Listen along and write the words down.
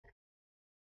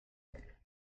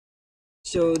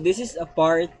So this is a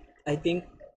part, I think,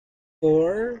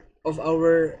 4 of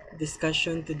our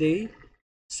discussion today.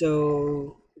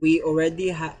 So we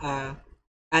already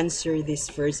answered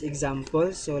this first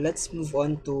example. So let's move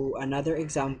on to another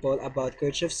example about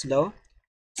Kirchhoff's law.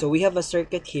 So we have a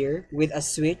circuit here with a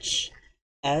switch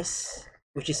S,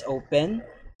 which is open.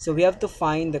 So we have to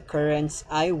find the currents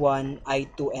I1,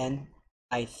 I2, and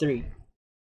I3.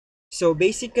 So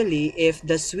basically, if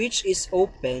the switch is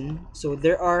open, so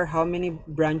there are how many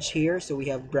branch here? So we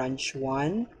have branch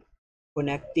 1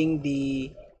 connecting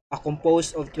the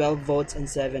composed of 12 volts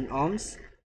and 7 ohms.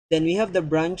 Then we have the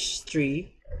branch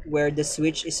 3 where the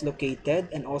switch is located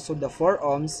and also the 4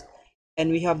 ohms. And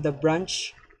we have the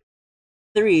branch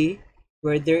 3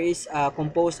 where there is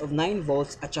composed of 9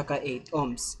 volts at saka 8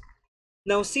 ohms.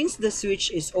 Now, since the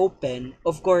switch is open,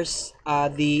 of course,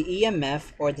 the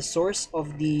EMF or the source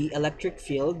of the electric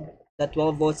field, the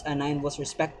 12 volts and 9 volts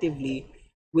respectively,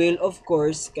 will of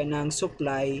course kanang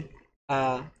supply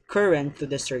current to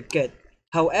the circuit.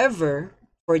 However,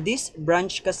 for this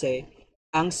branch kasi,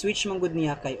 ang switch man gud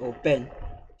niya kay open.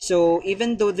 So,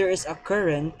 even though there is a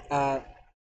current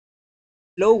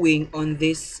flowing on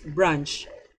this branch,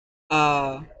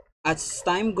 uh, as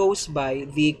time goes by,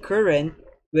 the current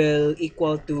will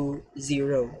equal to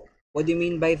zero. What do you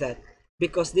mean by that?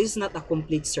 Because this is not a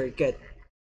complete circuit,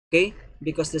 okay?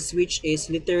 Because the switch is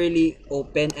literally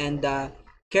open and the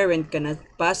current cannot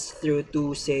pass through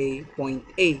to say point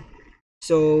A.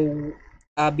 So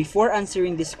before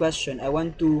answering this question, I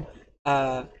want to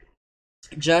uh,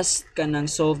 just kanang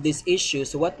solve this issue.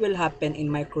 So what will happen in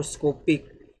microscopic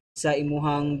sa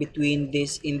imuhang between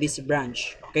this in this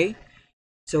branch, okay?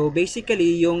 So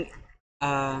basically yung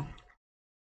uh,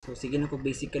 so sige na ko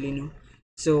basically no.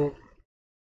 So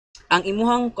ang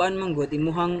imuhang kuan man gud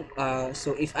imuhang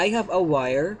so if I have a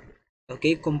wire,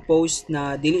 okay, composed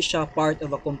na dili siya part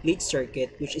of a complete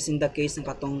circuit, which is in the case ng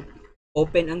katong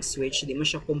open ang switch, di mo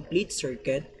siya complete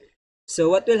circuit. So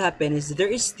what will happen is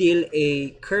there is still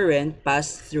a current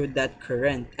pass through that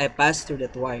pass through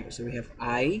that wire. So we have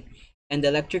I, and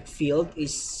the electric field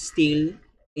is still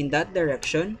in that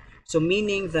direction. So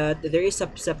meaning that there is a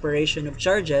separation of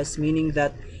charges, meaning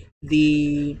that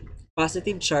the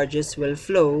positive charges will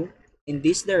flow in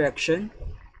this direction,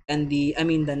 and the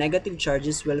negative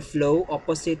charges will flow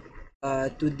opposite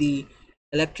to the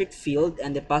electric field,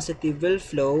 and the positive will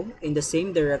flow in the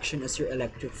same direction as your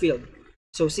electric field.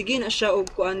 So sige na siya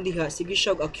og kuan diha, sige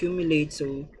siya og accumulate.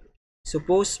 So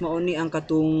suppose mao ni ang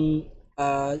katong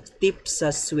tip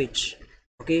sa switch.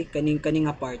 Okay, kaning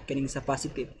nga part, kaning sa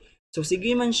positive. So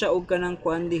sige man siya og kanang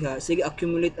kuan diha, sige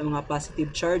accumulate ang mga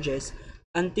positive charges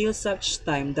until such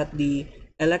time that the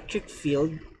electric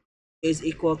field is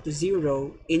equal to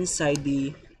zero inside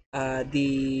the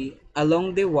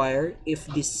along the wire if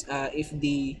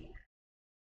the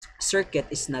circuit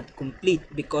is not complete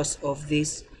because of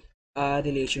this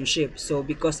relationship. So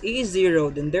because E is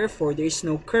 0, then therefore there is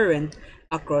no current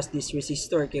across this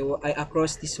resistor,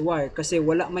 across this wire, kasi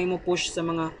wala may mo push sa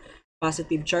mga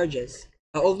positive charges.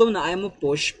 Although na ay mo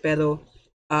push, pero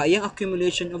yung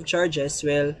accumulation of charges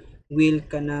will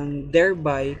kanang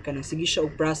thereby kanang sige siya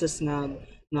og process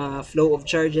nga flow of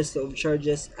charges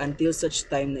until such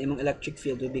time na imong electric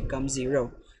field will become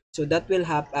 0. So that will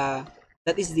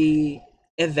that is the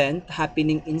event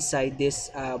happening inside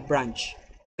this branch.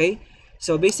 Okay,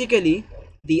 so basically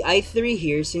the I3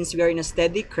 here, since we are in a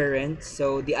steady current,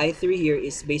 so the I3 here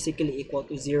is basically equal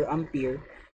to 0 ampere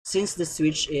since the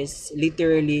switch is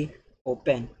literally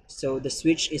open. So the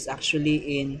switch is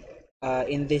actually in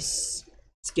this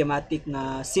schematic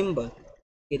na symbol.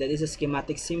 Okay, that is a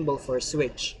schematic symbol for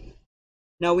switch.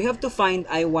 Now we have to find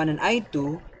I1 and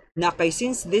I2 na kay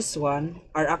since this one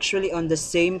are actually on the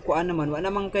same kuan naman, wala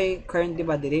naman kay current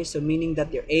diba dire, so meaning that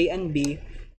your A and B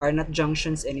are not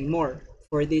junctions anymore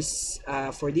for this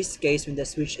case when the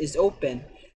switch is open.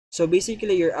 So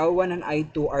basically your I1 and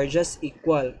I2 are just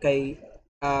equal kay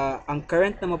ang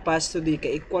current na mapass to di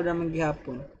kay equal raman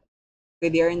gihapon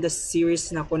kay they are in the series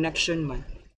na connection man.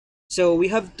 So we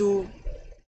have to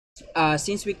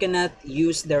since we cannot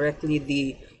use directly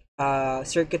the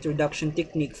circuit reduction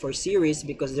technique for series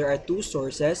because there are two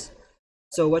sources,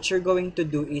 so what you're going to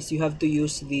do is you have to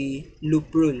use the loop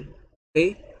rule.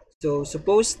 Okay, so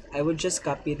suppose I will just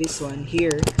copy this one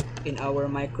here in our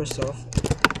Microsoft.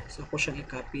 So ako siyang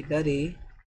i-copy dali,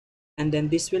 and then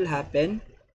this will happen.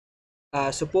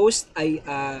 Suppose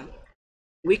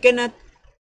we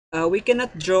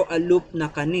cannot draw a loop na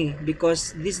kani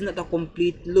because this is not a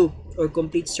complete loop or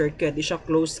complete circuit. Di siya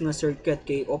closed nga circuit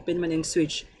kay open man ang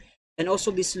switch. And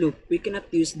also this loop, we cannot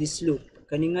use this loop.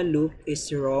 Kani nga loop is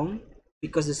wrong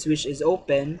because the switch is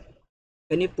open.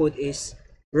 kani put is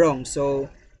wrong.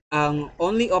 So ang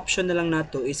only option na lang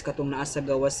nato is katong naa sa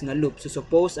gawas nga loop. So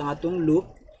suppose ang atong loop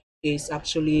is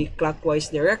actually clockwise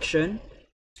direction,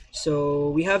 so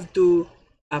we have to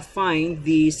find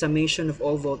the summation of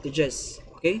all voltages.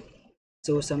 Okay,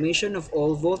 so summation of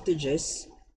all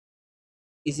voltages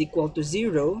is equal to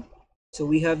 0. So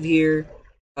we have here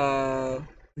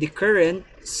the current.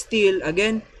 Still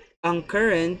again, ang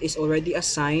current is already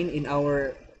assigned in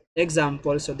our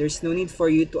example, so there's no need for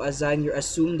you to assign your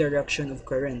assumed direction of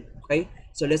current. Okay,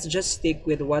 so let's just stick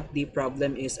with what the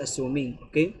problem is assuming.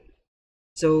 Okay,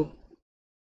 so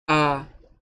uh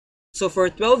so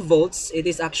for 12 volts, it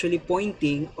is actually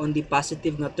pointing on the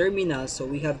positive na terminal. So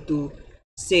we have to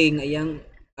say nga yung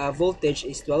voltage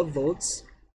is 12 volts.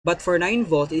 But for 9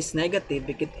 volts, it is negative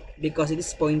because it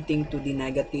is pointing to the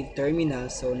negative terminal.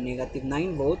 So negative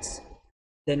 9 volts.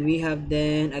 Then we have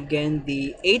then again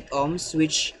the 8 ohms,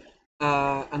 which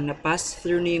ang na-pass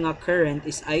through niya nga current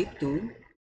is I2.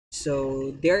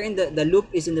 So they're in the loop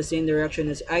is in the same direction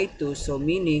as I2. So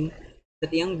meaning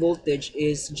that yung voltage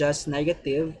is just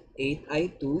negative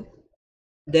 8I2.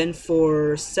 Then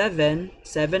for 7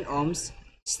 ohms,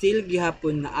 still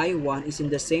gihapon na I1 is in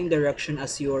the same direction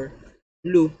as your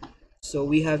loop. So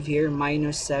we have here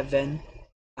minus 7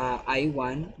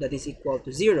 I1, that is equal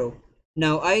to 0.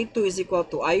 Now I2 is equal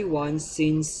to I1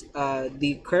 since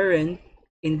the current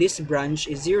in this branch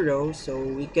is 0. So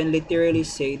we can literally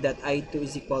say that I2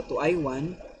 is equal to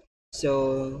I1.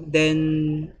 So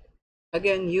then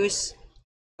again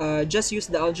just use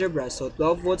the algebra. So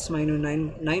 12 volts minus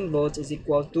 9 volts is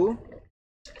equal to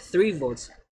 3 volts.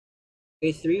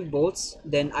 Okay, 3 volts.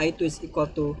 Then I2 is equal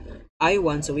to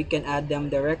I1, so we can add them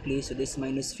directly. So this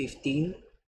minus 15.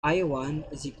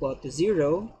 I1 is equal to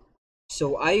 0.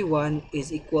 So I1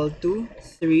 is equal to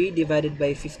 3 divided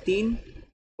by 15,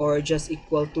 or just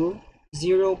equal to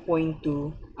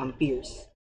 0.2 amperes.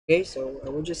 Okay, so I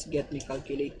will just get my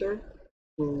calculator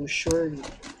to sure.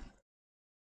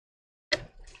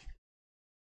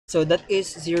 So that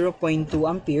is 0.2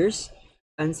 amperes.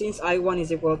 And since I1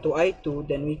 is equal to I2,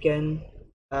 then we can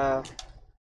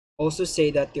also say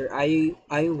that your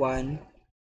I1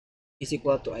 is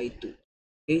equal to I2.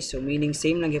 Okay, so meaning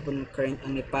same lang yung current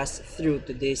ang pass through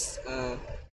to this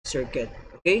circuit.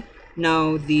 Okay,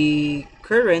 now the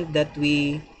current that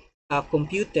we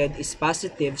computed is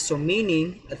positive, so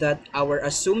meaning that our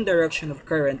assumed direction of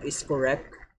current is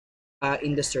correct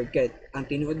in the circuit. Ang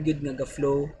tinuod gyud nga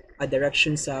flow a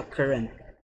direction sa current.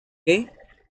 Okay,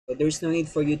 so there's no need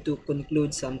for you to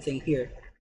conclude something here,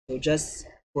 so just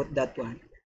put that one.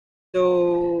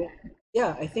 So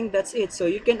yeah, I think that's it. So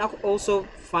you can also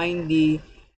find the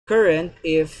current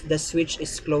if the switch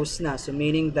is closed na, so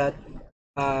meaning that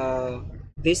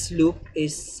this loop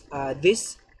is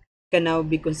this can now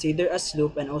be considered as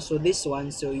loop, and also this one.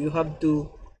 So you have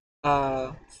to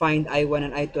find I1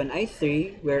 and I2 and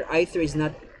I3, where I3 is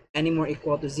not anymore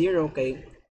equal to 0. Okay,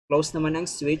 close naman ang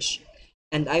switch,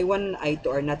 and I1 and I2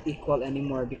 are not equal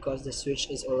anymore because the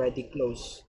switch is already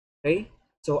closed. Okay,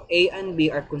 so A and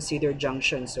B are considered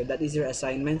junctions. So that is your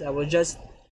assignment. I will just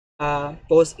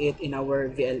post it in our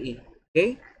VLE.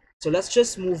 Okay, so let's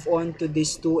just move on to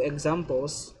these two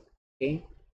examples. Okay,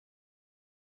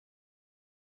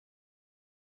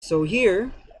 so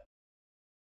here,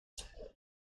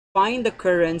 find the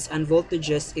currents and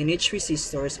voltages in each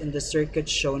resistors in the circuit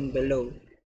shown below.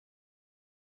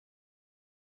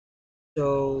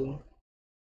 So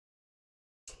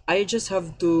I just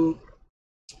have to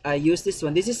use this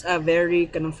one. This is a very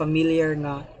kanang familiar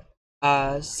nga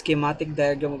schematic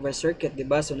diagram of a circuit,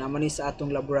 diba? So naman is sa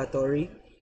atong laboratory.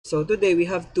 So today we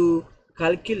have to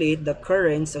calculate the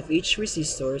currents of each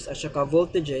resistors at saka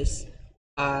voltages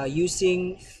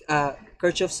using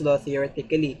Kirchhoff's law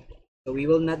theoretically. So we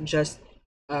will not just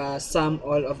sum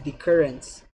all of the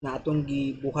currents na atong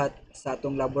gibuhat sa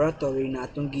atong laboratory, na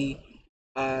atong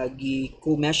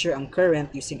measure ang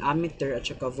current using ammeter at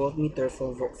saka voltmeter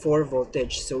for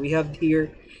voltage. So we have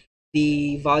here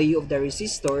the value of the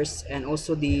resistors and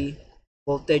also the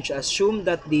voltage. Assume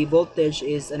that the voltage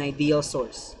is an ideal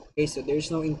source. Okay, so there's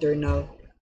no internal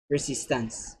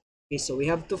resistance. Okay, so we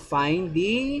have to find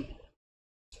the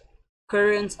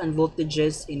currents and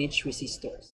voltages in each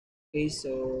resistors. Okay,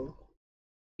 so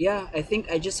yeah, I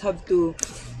think I just have to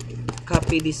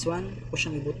copy this one. Ako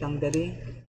siyang ibutang dali.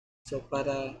 So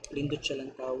para lindot siya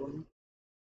lang tawon.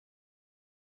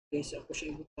 Okay, so ako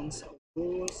siyang ibutang sa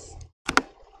ubos.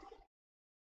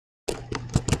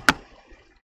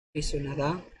 Okay, so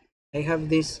nara, I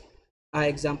have this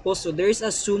example. So there is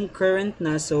assumed current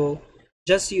na, so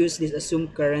just use this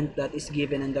assumed current that is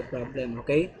given in the problem.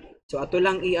 Okay, so ato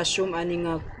lang i-assume ani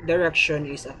nga direction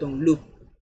is atong loop.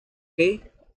 Okay,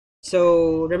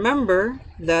 so remember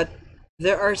that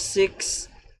there are six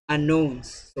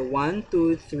unknowns. So 1,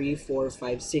 2, 3, 4,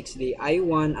 5, 6. The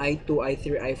I1, I2, I3,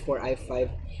 I4, I5,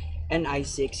 and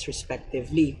I6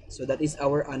 respectively. So that is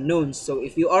our unknowns. So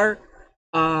if you are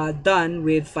done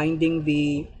with finding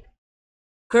the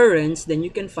currents, then you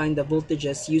can find the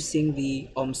voltages using the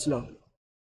Ohm's law.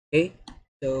 Okay,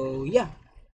 so yeah,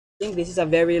 I think this is a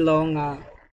very long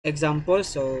example.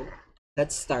 So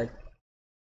let's start.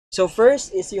 So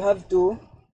first is you have to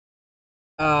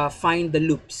find the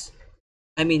loops.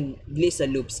 I mean, dili sa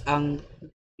loops, ang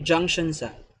junction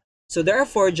sa. So there are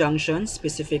four junctions,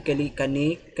 specifically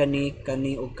kani, kani,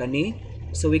 kani, o kani.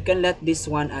 So we can let this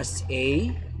one as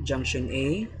A, junction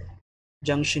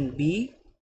B,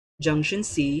 junction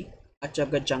C, at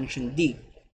saka junction D.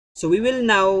 So we will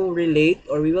now relate,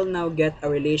 or we will now get a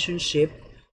relationship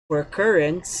for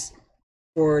currents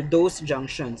for those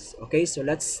junctions. Okay, so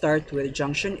let's start with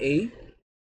junction A.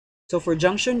 So for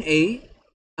junction A,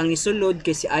 ang isulod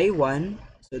kay si I1,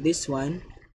 so this one,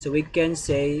 so we can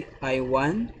say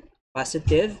I1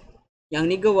 positive. Yang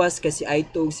nigawas kasi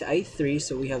I2 ug si I3,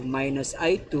 so we have minus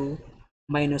I2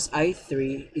 minus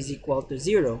I3 is equal to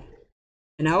 0.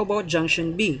 And how about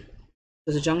junction B?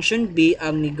 So sa junction B,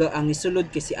 ang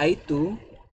nisulod kay si I2,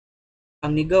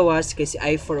 ang nigawas kay si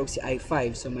I4 ug si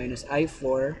I5. So minus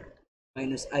I4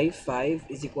 minus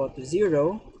I5 is equal to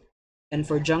 0. And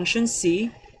for junction C,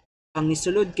 ang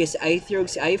nisulod kay si I3 ug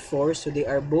si I4, so they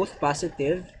are both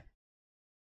positive.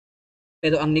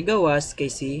 Pero ang nigawas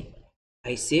kay si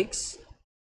I6.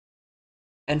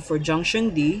 And for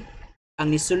junction D,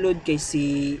 ang nisulod kay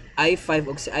si I5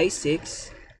 ug si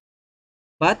I6,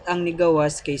 but ang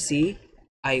nigawas kay si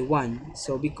I1.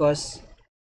 So because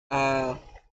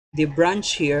the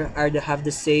branch here have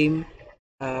the same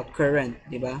current,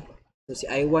 di ba? So si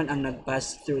I1 ang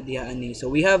nagpass through diha ani. So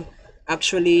we have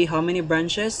actually how many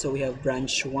branches? So we have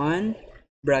branch 1,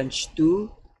 branch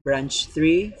 2, branch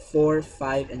 3, 4,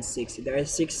 5, and 6. There are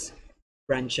 6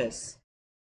 branches.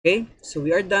 Okay, so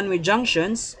we are done with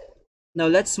junctions. Now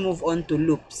let's move on to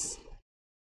loops.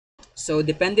 So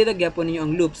depende na gyapon ninyo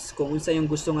ang loops kung unsa yung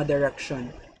gusto nga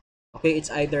direction. Okay,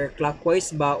 it's either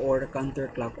clockwise ba or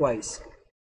counterclockwise.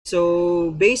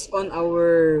 So based on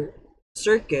our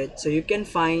circuit, so you can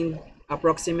find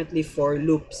approximately 4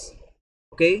 loops.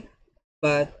 Okay,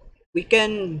 but we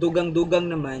can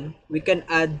dugang-dugang naman, we can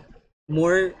add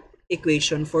more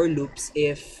equation for loops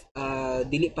if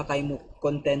dili pa kay mo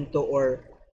kontento or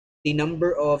the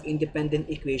number of independent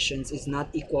equations is not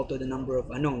equal to the number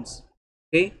of unknowns.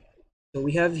 Okay, so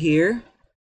we have here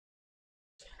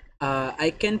I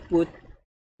can put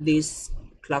this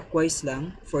clockwise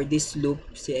lang for this loop,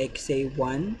 say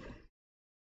 1,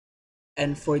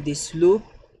 and for this loop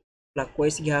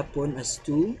clockwise gihapon as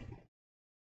 2,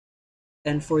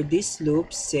 and for this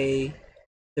loop say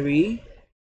 3,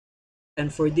 and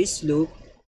for this loop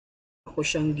ako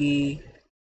siyang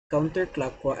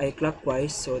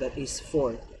clockwise, so that is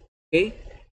 4. Okay,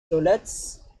 so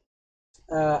let's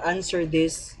answer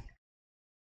this.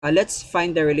 Let's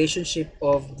find the relationship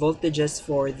of voltages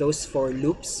for those 4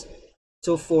 loops.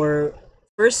 So for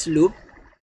first loop,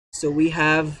 so we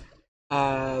have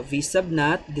V sub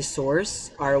naught, the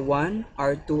source, R1,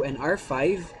 R2, and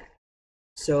R5.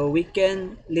 So we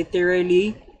can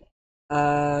literally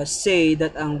say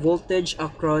that ang voltage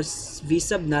across V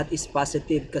sub naught is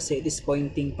positive kasi it is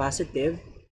pointing positive.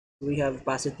 We have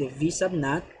positive V sub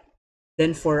naught.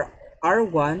 Then for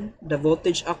R1, the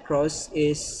voltage across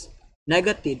is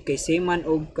negative kay same man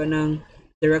og kanang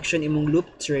direction imong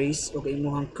loop trace o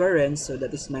imong current, so that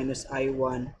is minus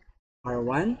I1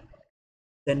 R1.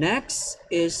 The next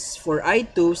is for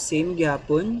I2, same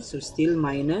gyapon, so still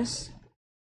minus.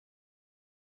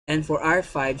 And for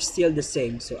R5, still the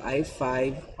same, so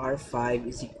I5 R5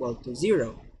 is equal to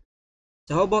 0.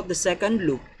 So how about the second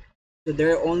loop? So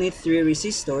there are only 3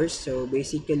 resistors, so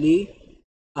basically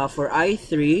for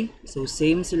I3, so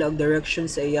same sila og direction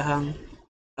sa iyahang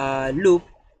loop,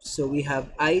 so we have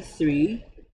I3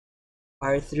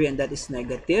 R3, and that is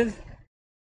negative.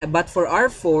 But for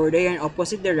R4, they are in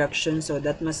opposite direction, so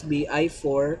that must be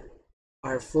I4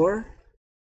 R4.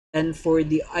 And for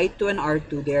the I2 and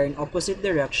R2, they are in opposite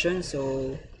direction,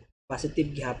 so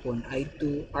positive gihapon.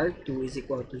 I2 R2 is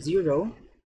equal to 0.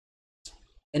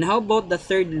 And how about the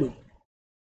third loop?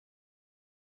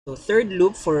 So third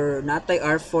loop for natay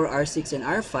R4, R6, and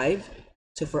R5.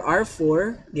 So for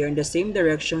R4, they are in the same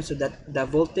direction, so that the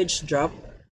voltage drop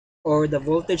or the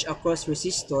voltage across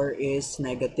resistor is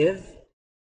negative.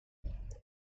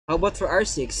 How about for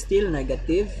R6? Still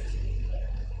negative.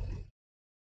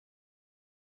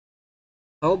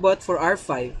 How about for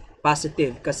R5?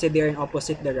 positive kasi they're in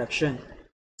opposite direction.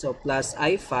 So plus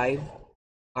I5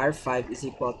 R5 is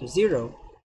equal to 0.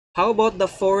 How about the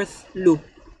fourth loop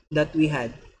that we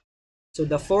had? So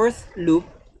the fourth loop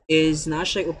is na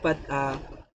siya upat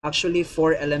actually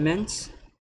 4 elements.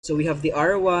 So we have the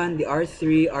R1, the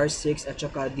R3, R6 at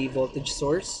saka the voltage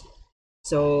source.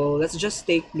 So let's just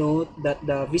take note that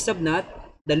the V sub naught,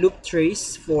 the loop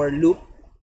trace for loop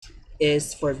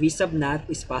is for V sub naught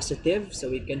is positive. So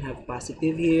we can have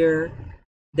positive here.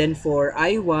 Then for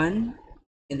I1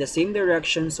 in the same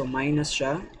direction, so minus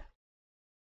siya.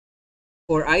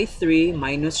 For I3,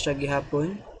 minus siya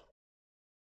gihapon.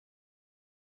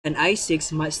 And I6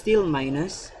 still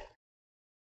minus.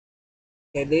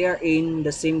 Okay, they are in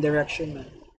the same direction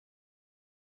man.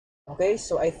 Okay,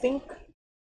 so I think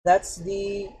that's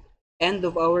the end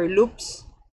of our loops.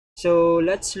 So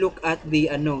let's look at the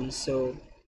unknowns. So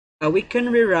we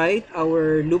can rewrite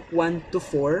our loop 1 to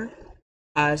 4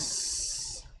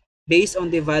 as based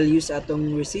on the values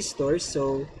atong resistors.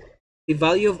 So the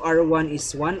value of R1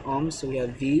 is 1 ohm. So we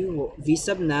have V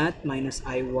sub naught minus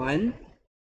I1.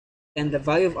 And the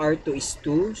value of R2 is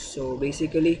 2. So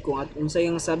basically, kung at unsa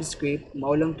yung subscript,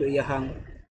 mao lang to iyahang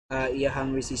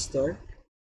resistor.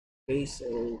 Okay,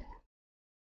 so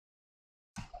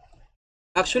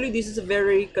actually this is a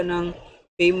very kanang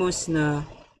famous na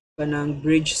kanang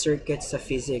bridge circuit sa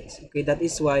physics. Okay, that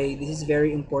is why this is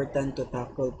very important to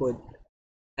tackle pod.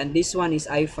 And this one is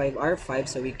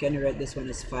I5R5, so we can write this one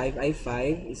as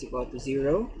 5I5 is equal to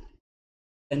 0.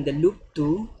 And the loop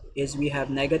 2 is we have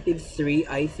negative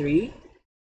 3I3,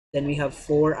 then we have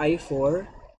 4I4,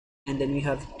 and then we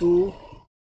have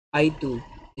 2I2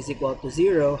 is equal to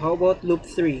 0. How about loop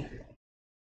 3?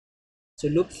 So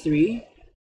loop 3,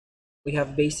 we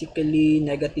have basically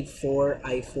negative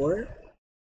 4I4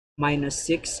 minus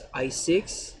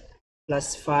 6I6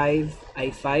 plus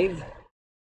 5I5.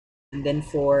 And then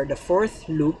for the fourth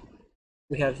loop,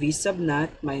 we have V sub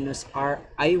naught minus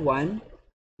I1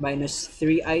 minus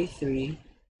 3I3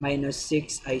 minus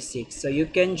 6I6. So you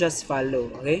can just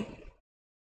follow, okay?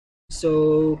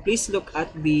 So please look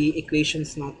at the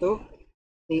equations na to.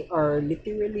 They are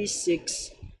literally 6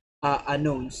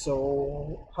 unknowns.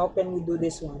 So how can we do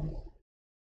this one?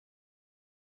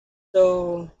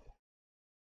 So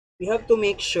we have to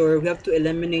make sure, we have to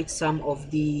eliminate some of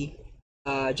the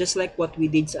just like what we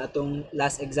did sa atong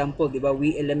last example, di ba?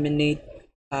 We eliminate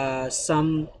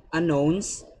some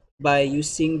unknowns by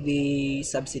using the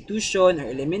substitution or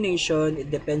elimination. It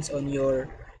depends on your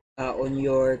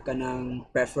kanang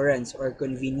preference or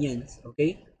convenience,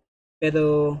 okay?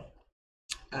 Pero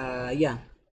yeah.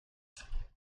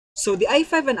 So the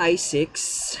I5 and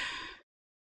I6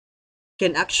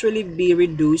 can actually be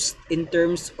reduced in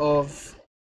terms of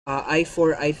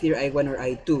I4, I3, I1, or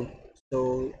I2.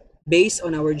 So based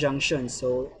on our junctions.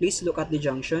 So please look at the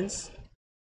junctions.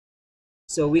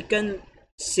 So we can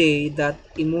say that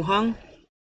imuhang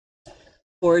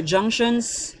for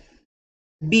junctions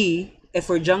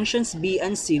for junctions B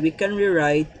and C, we can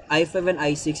rewrite I5 and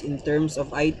I6 in terms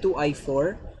of I2,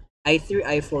 I4, I3,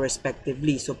 I4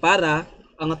 respectively. So para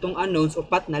ang atong unknowns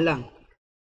upat na lang.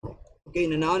 Okay,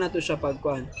 nanaon na to siya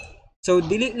pagkuan. So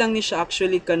dili lang ni siya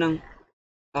actually kanang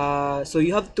so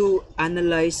you have to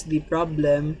analyze the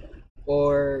problem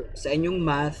or sa inyong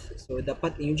math. So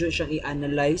dapat inyo siyang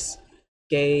i-analyze.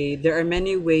 Okay, there are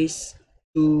many ways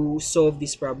to solve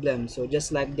this problem. So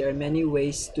just like there are many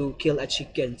ways to kill a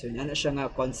chicken. So ano siya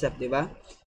nga concept, di ba?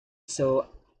 So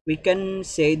we can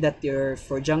say that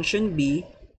for junction B,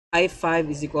 I5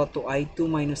 is equal to I2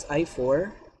 minus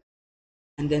I4.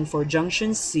 And then for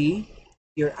junction C,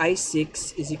 your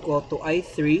I6 is equal to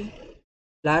I3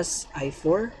 plus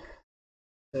I4.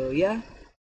 So yeah,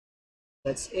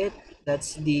 that's it.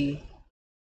 That's the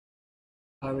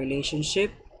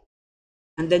relationship.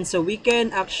 And then so we can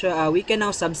actually we can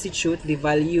now substitute the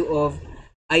value of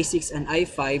I6 and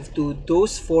I5 to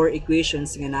those four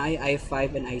equations nga na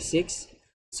I5 and I6.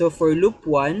 So for loop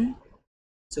 1,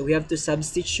 so we have to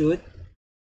substitute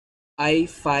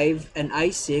I5 and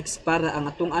I6 para ang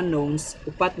atong unknowns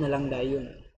upat na lang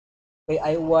dayon. Okay,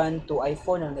 I1 to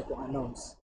I4 na lang itong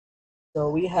unknowns.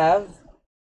 So we have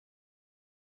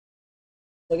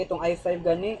so itong I5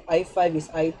 gani, I5 is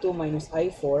I2 minus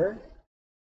I4.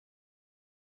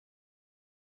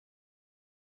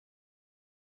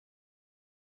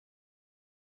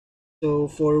 So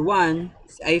for 1,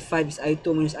 I5 is I2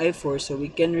 minus I4, so we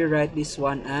can rewrite this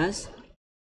one as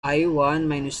I1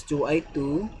 minus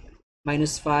 2I2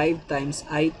 minus 5 times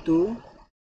I2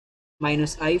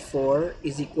 minus I4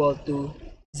 is equal to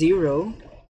 0.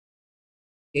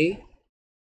 Okay,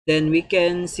 then we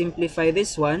can simplify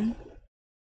this one.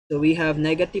 So we have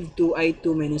negative 2i2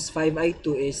 minus 5i2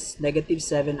 is negative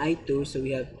 7i2. So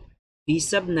we have v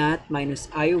sub naught minus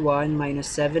i1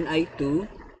 minus 7i2.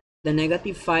 The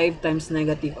negative 5 times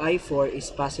negative i4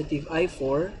 is positive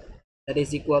i4. That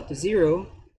is equal to 0.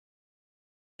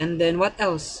 And then what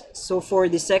else? So for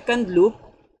the second loop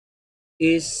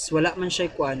is wala man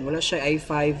siya kuan, wala siya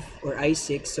i5 or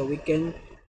i6. So we can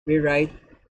rewrite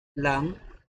lang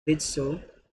so.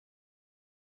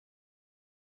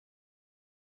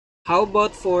 How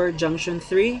about for junction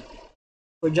 3?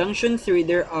 For junction 3,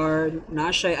 there are na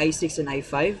siya i6 and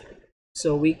i5.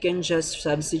 So we can just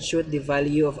substitute the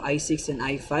value of i6 and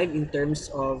i5 in terms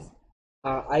of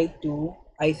i2,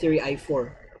 i3,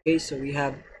 i4. Okay, so we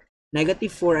have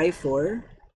negative 4i4.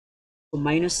 So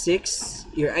minus 6,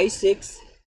 your i6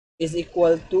 is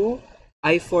equal to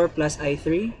i4 plus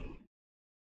i3.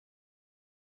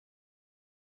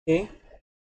 Okay.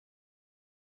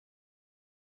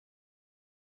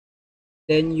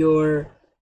 Then your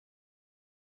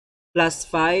plus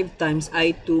 5 times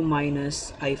i2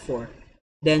 minus i4.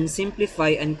 Then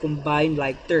simplify and combine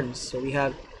like terms. So we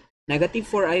have negative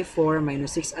 4i4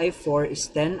 minus 6i4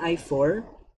 is 10i4.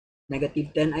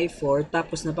 Negative 10i4.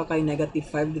 Tapos na pa kay negative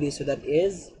 5 dito. So that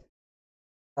is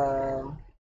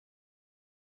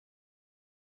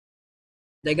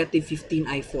negative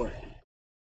 15i4.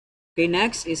 Okay,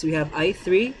 next is we have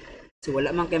i3. So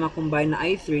wala man kayo makombine na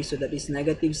i3. So that is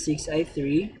negative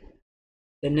 6i3.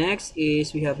 The next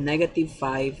is we have negative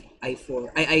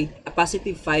 5i4.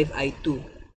 Positive 5i2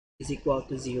 is equal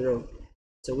to 0.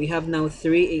 So we have now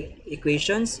three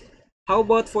equations. How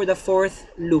about for the fourth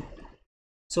loop?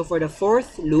 So for the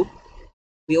fourth loop,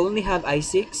 we only have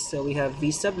i6. So we have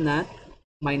v sub naught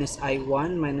minus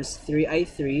i1 minus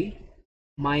 3i3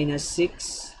 minus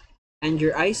 6. And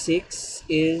your i6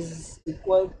 is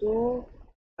equal to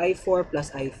i4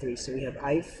 plus i3. So we have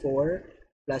i4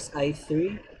 plus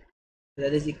i3.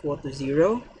 That is equal to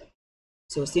 0.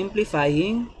 So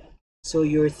simplifying, so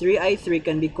your 3i3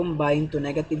 can be combined to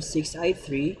negative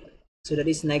 6i3. So that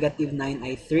is negative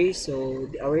 9i3. So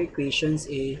our equations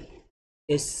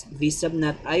is v sub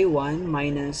naught i1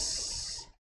 minus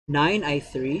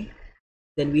 9i3.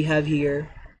 Then we have here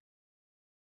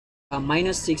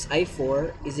minus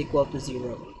 6i4 is equal to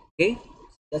 0. Okay,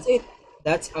 that's it.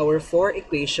 That's our four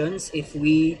equations if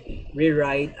we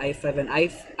rewrite i5 and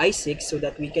i6 so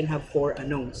that we can have four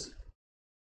unknowns.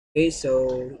 Okay,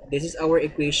 so this is our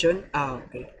equation.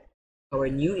 Okay. Our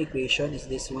new equation is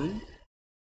this one.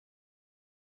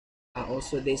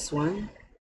 Also this one,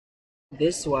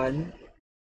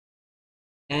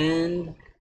 and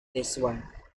this one.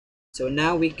 So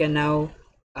now we can now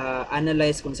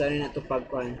analyze kung saan na ito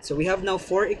pagkuhan. So we have now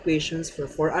four equations for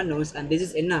four unknowns, and this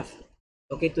is enough,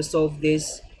 okay, to solve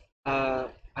this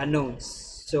unknowns.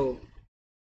 So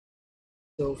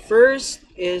first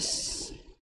is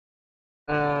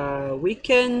we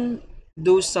can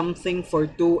do something for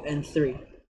 2 and 3.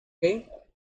 Okay,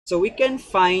 so we can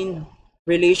find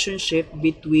relationship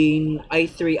between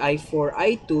i3, i4,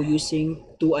 i2 using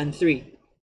 2 and 3.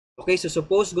 Okay, so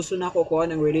suppose gusto na ko kuha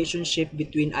ng relationship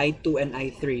between i2 and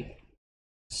i3.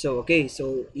 So okay,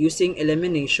 so using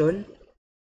elimination,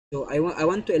 so I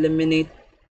want to eliminate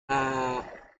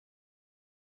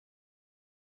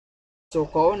so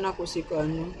kuha na ko si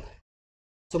ano.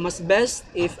 So mas best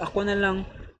if ako na lang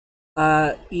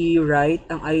i-write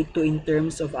ang i2 in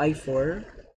terms of i4.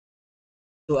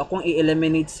 So akong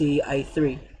i-eliminate si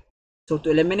i3. So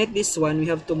to eliminate this one, we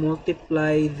have to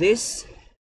multiply this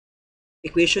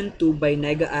equation 2 by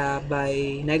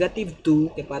negative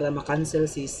 2 okay, para ma-cancel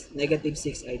si negative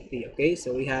 6i3. Okay,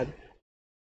 so we have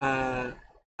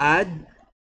add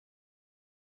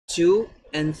 2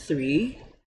 and 3.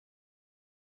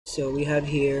 So we have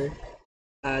here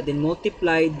then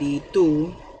multiply the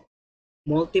 2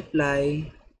 multiply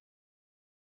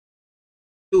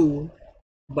 2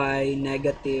 by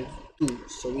negative 2.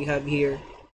 So we have here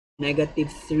negative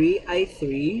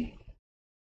 3i3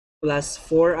 plus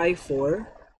 4i4.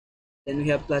 Then we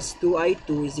have plus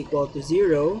 2i2 is equal to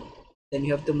 0. Then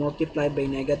you have to multiply by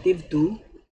negative 2.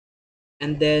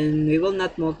 And then we will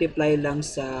not multiply lang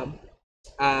sa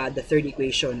the third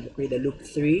equation, okay, the loop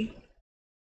 3.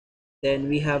 Then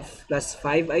we have plus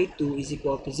 5i2 is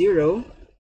equal to 0.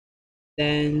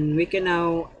 Then we can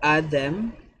now add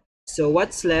them. So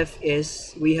what's left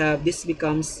is we have this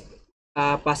becomes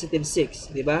positive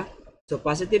 6, diba? So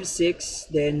positive 6,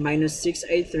 then minus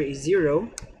 6i3 is 0.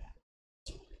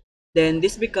 Then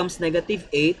this becomes negative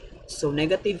 8. So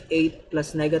negative 8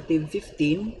 plus negative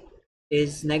 15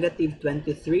 is negative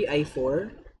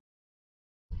 23i4.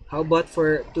 How about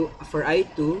for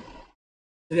i2?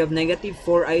 We have negative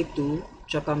 4i2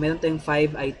 tsaka meron tayong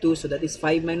 5i2. So that is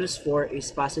 5 minus 4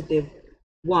 is positive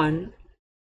 1.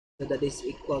 So that is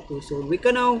equal to, so we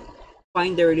can now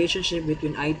find the relationship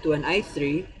between I2 and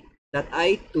I3, that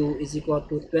I2 is equal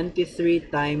to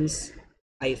 23 times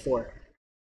I4.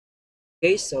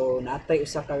 Okay, so natay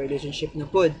usa ka relationship na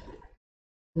pod.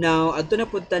 Now, adto na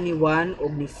pud ta ni 1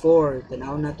 ug ni 4.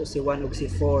 Tanaw na to si 1 ug si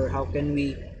 4. How can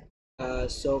we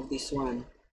solve this one?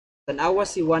 Tanawa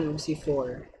si 1 ug si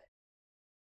 4.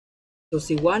 So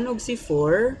si 1 ug si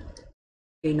 4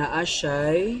 kay naa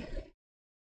siya'y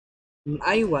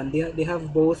I1. They have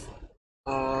both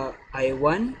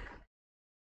I1.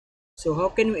 So how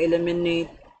can we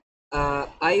eliminate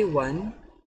I1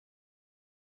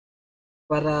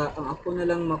 para ang ako na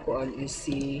lang makuan is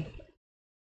si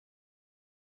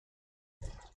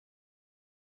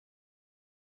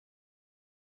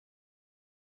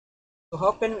so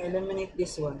how can we eliminate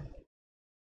this one?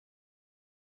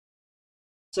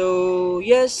 So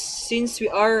yes, since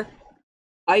we are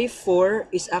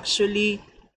I4 is actually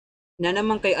na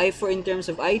naman kay I4 in terms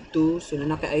of I2, so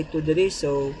na kay I2 diri,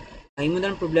 so ay mo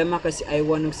na problema kasi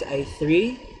I1 ug si I3.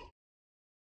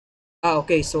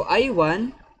 Okay, so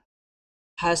I1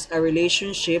 has a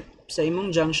relationship sa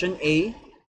imong junction A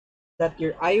that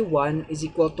your I1 is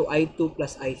equal to I2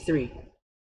 plus I3.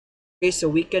 Okay, so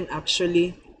we can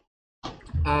actually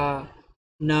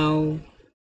now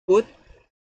put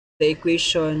the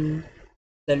equation,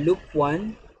 the loop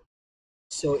 1.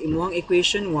 So imuhang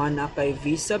equation 1 na kay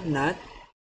V sub naught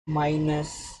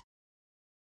minus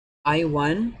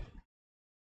I1.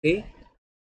 Okay,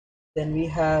 then we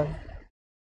have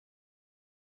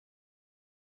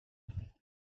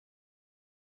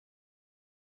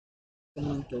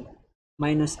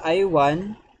minus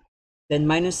I1, then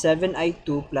minus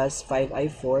 7I2 plus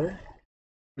 5I4,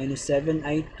 minus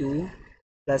 7I2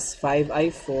 plus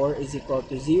 5I4 is equal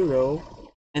to 0.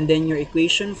 And then your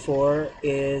equation 4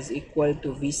 is equal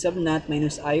to V sub naught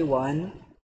minus I1,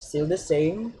 still the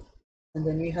same. And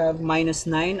then we have minus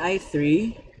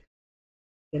 9I3,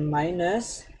 then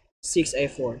minus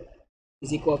 6I4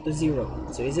 is equal to 0.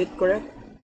 So is it correct?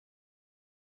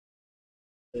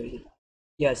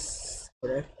 Yes,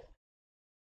 correct.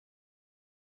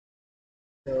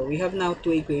 So we have now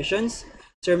two equations.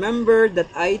 So remember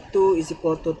that I2 is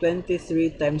equal to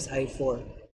 23 times I4.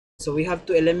 So we have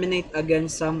to eliminate again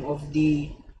some of the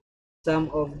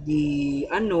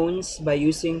unknowns by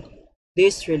using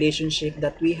this relationship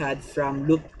that we had from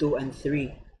loop 2 and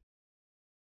 3.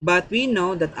 But we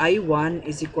know that I1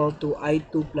 is equal to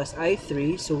I2 plus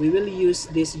I3, so we will use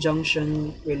this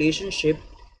junction relationship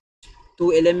to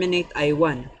eliminate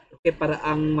I1. Okay, para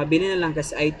ang mabili na lang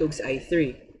kasi I2 ug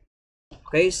I3.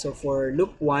 Okay, so for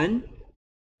loop 1,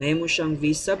 nahimo siyang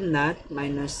V sub naught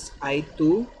minus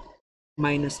I2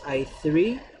 minus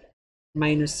I3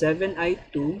 minus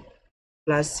 7I2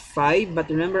 plus 5. But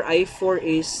remember, I4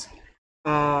 is,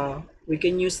 we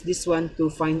can use this one to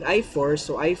find I4.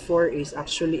 So I4 is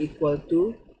actually equal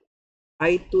to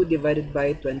I2 divided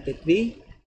by 23.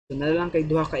 So na lang kay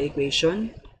duha ka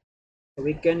equation. So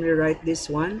we can rewrite this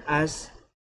one as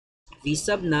V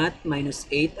sub naught minus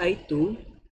 8I2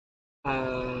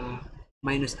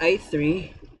 minus I3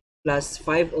 plus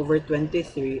 5 over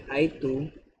 23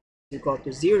 I2 is equal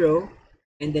to 0.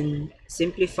 And then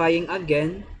simplifying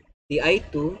again the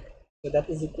I2, so that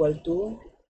is equal to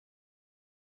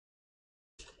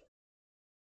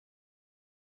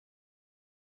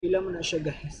pila mo na siya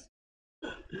guys.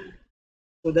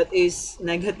 So that is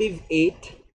negative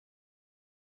 8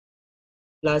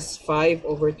 plus 5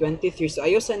 over 23. So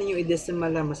ayaw sa ninyo i-decimal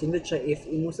lang, mas indot siya if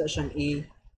imusa siyang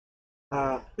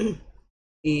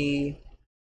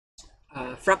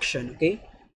fraction, okay?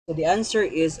 So the answer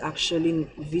is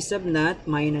actually V sub naught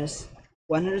minus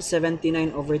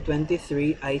 179 over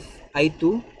 23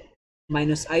 I2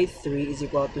 minus I3 is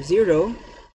equal to 0.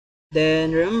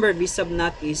 Then remember, V sub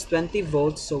naught is 20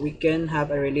 volts, so we can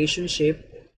have a relationship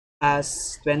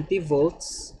as 20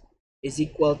 volts is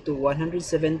equal to 179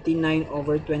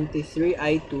 over 23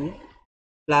 I2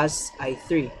 plus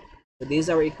I3. So this is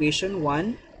our equation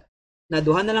 1.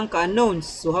 Naduha na lang ka unknowns.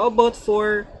 So how about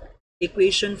for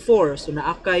equation 4? So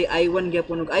naakay I1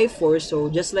 gyapon ug I4. So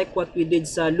just like what we did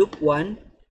sa loop 1,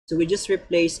 so we just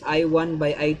replace I1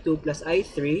 by I2 plus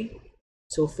I3.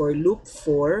 So for loop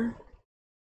 4,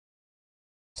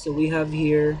 so we have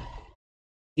here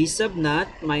V sub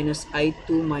naught minus I2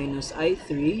 minus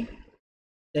I3,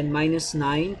 then minus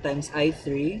 9 times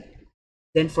I3.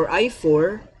 Then for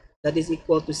I4, that is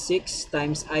equal to 6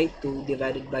 times I2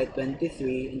 divided by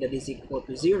 23, and that is equal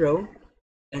to 0.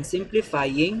 And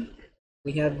simplifying,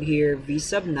 we have here V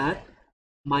sub naught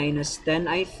minus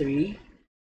 10 I3,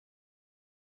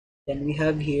 Then we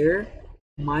have here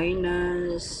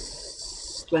minus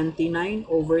 29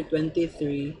 over 23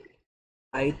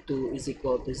 I2 is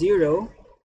equal to 0.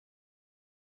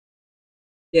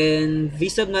 Then V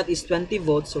sub naught is 20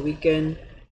 volts, so we can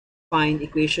find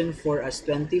equation 4 as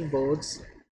 20 volts,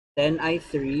 10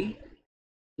 I3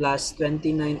 plus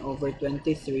 29 over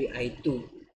 23 I2.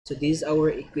 So this is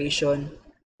our equation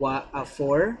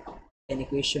 4 and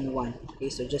equation 1.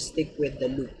 Okay, so just stick with the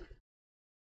loop.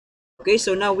 Okay,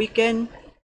 so now we can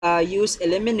use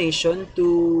elimination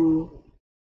to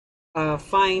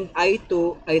find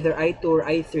I2, either I2 or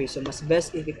I3. So mas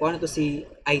best if ikuha na to si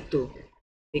I2.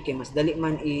 Okay, mas dali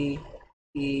man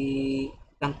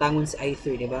tangtangon si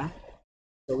I3, di ba?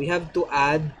 So we have to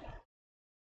add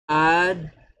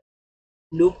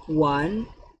loop 1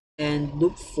 and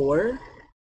loop 4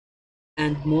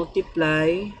 and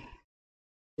multiply.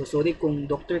 So sorry kung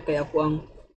doctor kay ako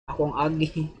ang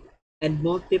agi and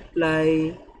multiply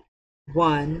 1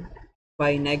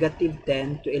 by negative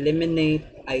 10 to eliminate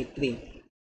I3.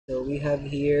 So we have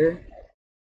here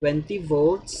 20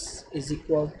 volts is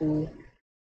equal to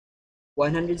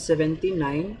 179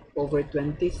 over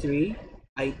 23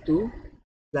 I2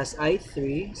 plus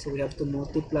I3. So we have to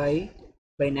multiply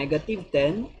by negative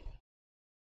 10.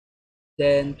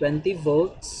 Then 20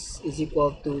 volts is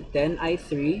equal to 10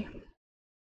 I3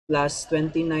 plus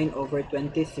 29 over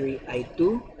 23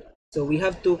 I2. So we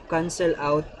have to cancel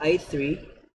out I3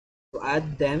 to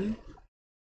add them.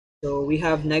 So we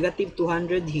have negative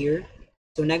 200 here.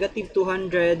 So negative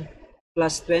 200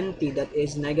 plus 20, that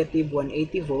is negative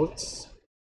 180 volts.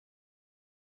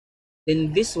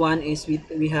 Then this one is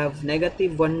we have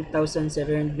negative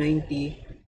 1790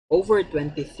 over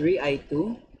 23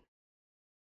 I2.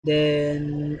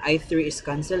 Then I3 is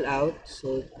cancelled out.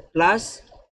 So plus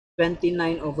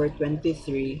 29 over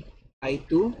 23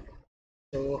 I2.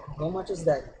 So how much is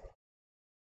that?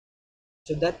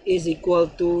 So that is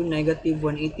equal to negative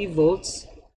 180 volts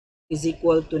is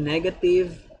equal to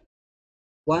negative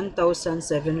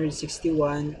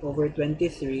 1761 over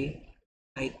 23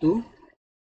 I2.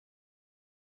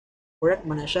 Correct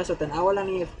man na siya. So tanawa lang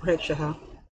niya if correct siya ha.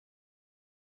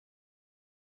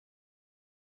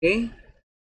 Okay.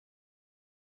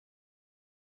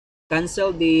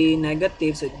 Cancel the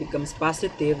negative so it becomes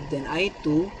positive. Then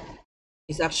I2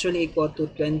 is actually equal to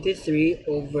 23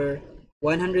 over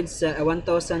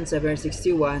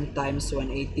 1761 times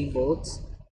 180 volts.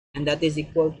 And that is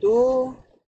equal to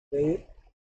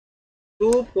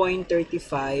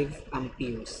 2.35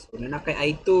 amperes. So na kay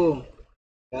I2.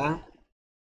 Diba?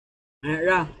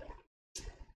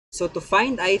 So to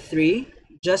find I3,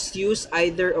 just use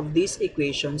either of these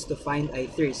equations to find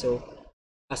I3. So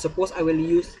suppose I will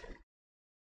use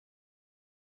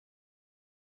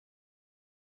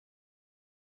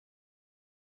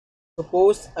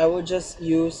suppose I will just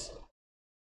use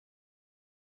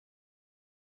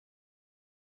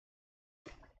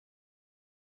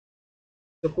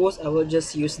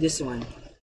this one.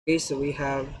 Okay, so we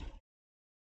have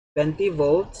 20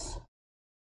 volts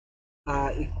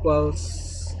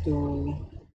equals to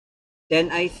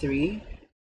 10 I3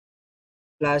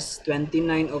 plus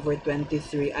 29 over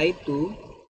 23 I2,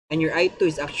 and your I2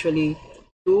 is actually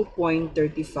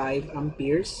 2.35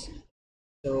 amperes.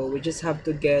 So we just have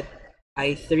to get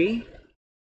I3.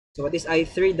 So what is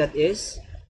I3? That is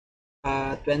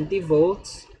 20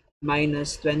 volts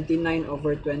minus 29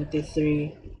 over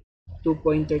 23,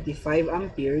 2.35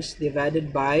 amperes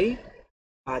divided by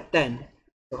 10.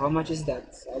 So how much is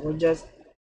that? So I will just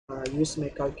use my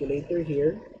calculator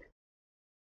here.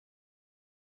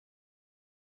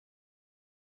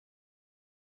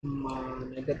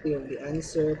 Negative of the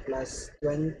answer plus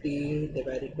 20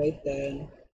 divided by 10.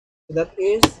 So that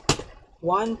is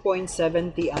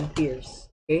 1.70 amperes.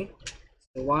 Okay?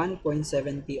 So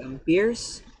 1.70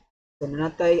 amperes. So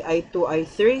nanatay I2,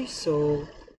 I3. So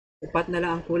upat na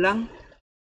lang ang kulang.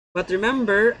 But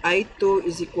remember, I2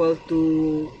 is equal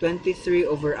to 23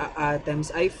 over times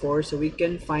I4. So we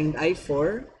can find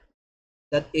I4.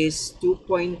 That is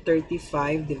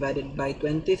 2.35 divided by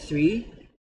 23.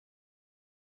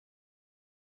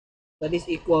 That is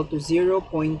equal to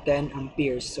 0.10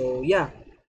 amperes. So yeah,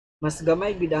 mas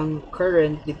gamay gid ang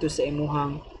current dito sa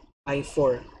imuhang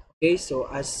I4. Okay, so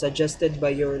as suggested by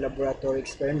your laboratory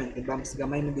experiment, diba? Mas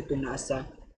gamay man dito na sa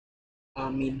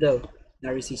middle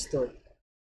na resistor.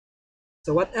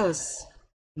 So what else?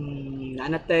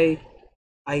 Nanatay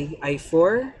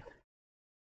I4,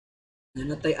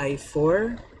 nanatay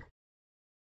I4,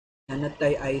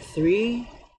 nanatay I3,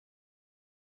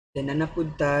 then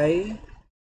nanapud tay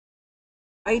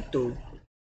I2.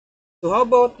 So how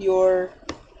about your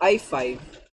I5?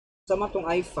 Sama tong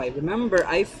I5. Remember,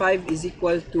 I5 is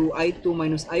equal to I2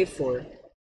 minus I4.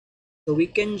 So we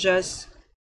can just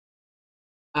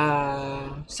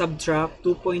subtract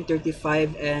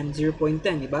 2.35 and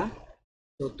 0.10, diba?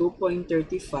 So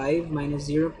 2.35 minus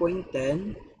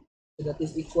 0.10, so that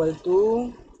is equal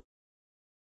to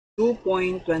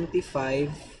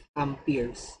 2.25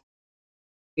 amperes.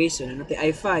 Okay, so na natin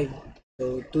I5.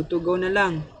 So 2 to go na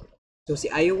lang. So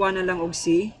si I1 na lang og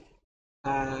si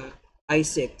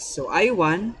I6. So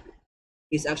I1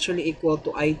 is actually equal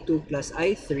to I2 plus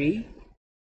I3.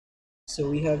 So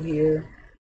we have here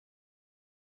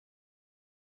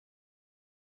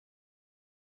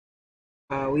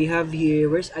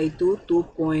where's I2?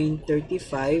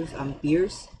 2.35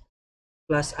 amperes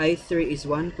plus I3 is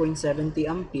 1.70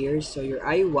 amperes. So your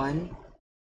I1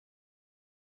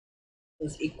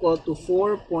 is equal to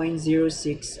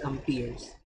 4.06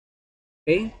 amperes.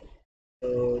 Okay?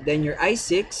 So then your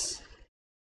I6,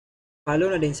 follow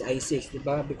na din si I6,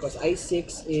 diba? Because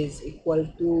I6 is equal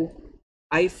to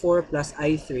I4 plus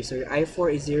I3. So your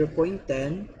I4 is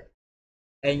 0.10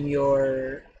 and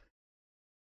your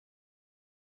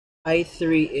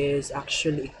I3 is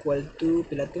actually equal to,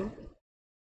 pila to?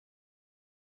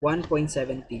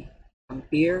 1.70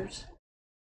 amperes.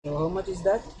 So how much is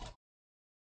that?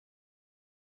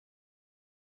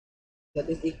 That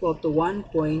is equal to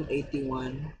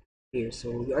 1.81 amperes.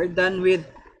 So we are done with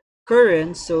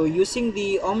current. So using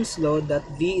the Ohm's law that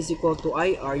V is equal to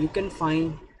IR, you can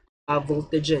find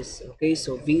voltages. Okay,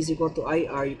 so V is equal to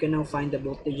IR, you can now find the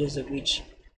voltages of each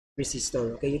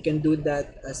resistor. Okay, you can do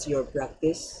that as your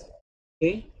practice.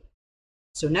 Okay,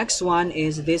 so next one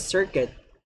is this circuit.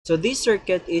 So this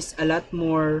circuit is a lot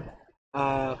more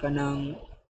kanang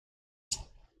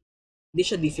di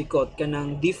siya difficult,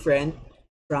 kanang different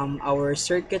from our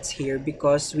circuits here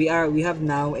because we have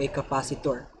now a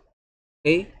capacitor.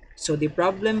 Okay, so the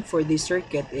problem for this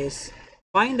circuit is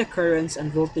find the currents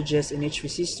and voltages in each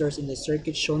resistors in the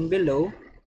circuit shown below,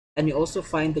 and we also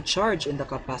find the charge in the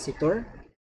capacitor,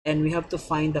 and we have to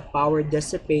find the power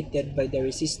dissipated by the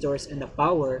resistors and the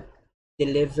power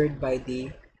delivered by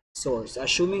the source,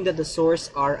 assuming that the source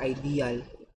are ideal,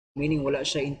 meaning wala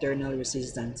siya internal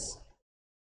resistance.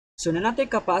 So na natin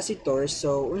capacitor,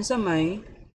 so unsa may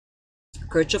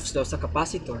Kirchhoff's law sa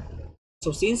capacitor.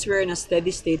 So since we're in a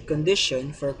steady state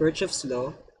condition for Kirchhoff's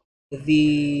law,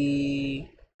 the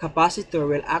capacitor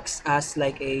will act as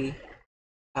like a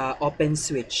open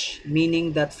switch,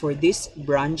 meaning that for this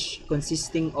branch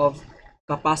consisting of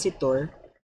capacitor,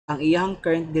 ang iyang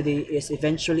current diri is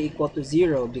eventually equal to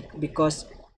 0 because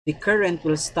the current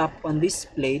will stop on this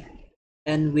plate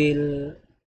and will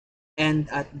end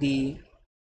at the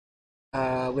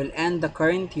will end the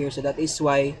current here. So that is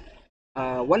why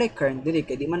walay current dili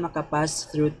kay di man makapass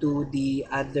through to the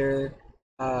other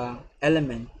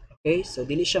element. Okay, so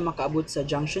dili siya makaabot sa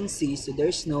junction C, so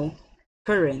there's no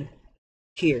current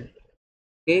here.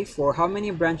 Okay, for how many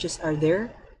branches are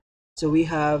there? So we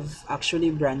have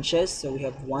actually branches. So we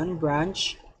have one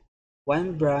branch,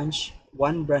 one branch,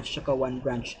 one branch, saka one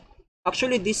branch.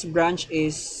 Actually, this branch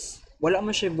is wala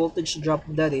man siya voltage drop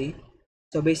dali.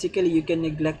 So basically, you can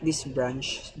neglect this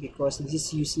branch because this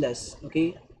is useless.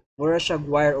 Okay, wala siya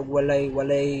wire o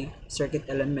walay circuit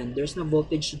element. There's no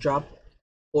voltage drop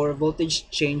or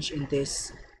voltage change in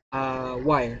this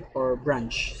wire or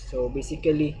branch. So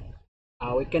basically,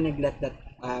 we can neglect that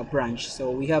branch.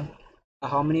 So we have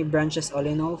how many branches all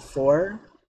in all? 4.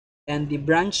 And the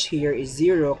branch here is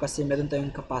 0 kasi meron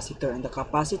tayong capacitor. And the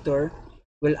capacitor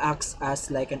will act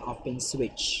as like an open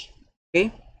switch.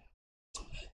 Okay?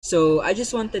 So I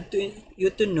just wanted you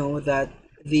to know that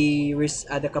the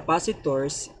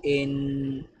capacitors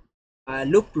in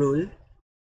loop rule,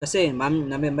 kasi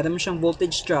madami siyang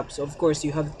voltage drop. So of course,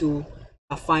 you have to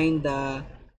find the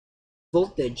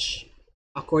voltage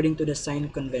according to the sign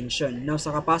convention. Now,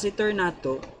 sa capacitor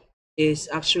nato is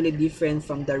actually different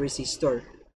from the resistor.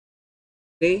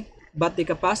 Okay? But the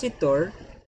capacitor,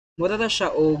 mura ta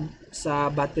siya og sa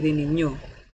battery ninyo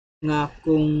nga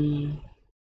kung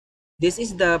this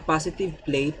is the positive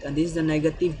plate and this is the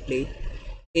negative plate,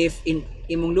 if in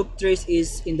imong loop trace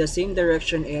is in the same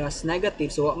direction as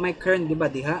negative, so what may current diba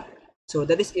diha? So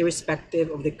that is irrespective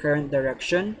of the current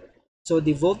direction. So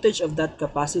the voltage of that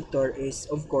capacitor is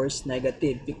of course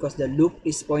negative because the loop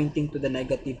is pointing to the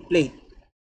negative plate.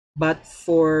 But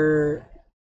for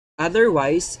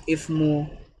otherwise, if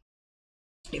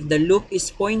the loop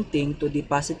is pointing to the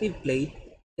positive plate,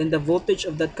 then the voltage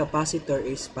of that capacitor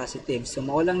is positive. So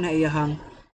mao lang na iyahang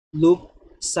loop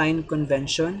sign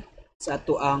convention sa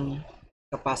ato ang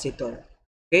capacitor.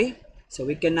 Okay? So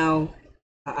we can now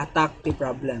attack the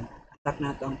problem. Attack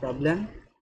nato ang problem.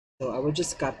 So I will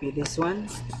just copy this one,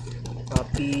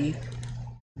 copy,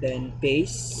 then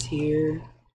paste here,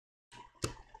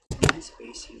 this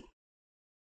paste here.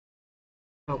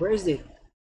 Where is it?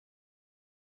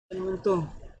 Ano naman to?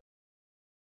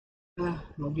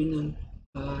 Maginan.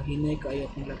 Hinay kaya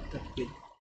akong laptop with.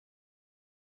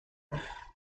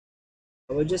 I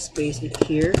will just paste it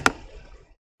here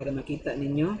para makita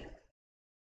ninyo.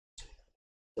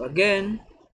 So again,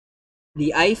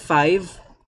 the I5,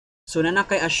 so na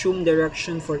naka-assume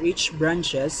direction for each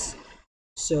branches.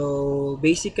 So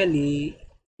basically,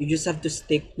 you just have to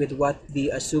stick with what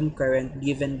the assumed current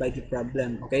given by the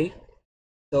problem, okay?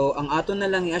 So ang ato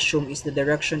na lang i-assume is the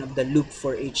direction of the loop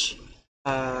for each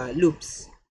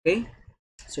loops, okay?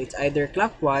 So it's either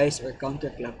clockwise or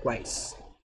counterclockwise.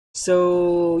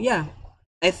 So yeah,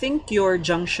 I think your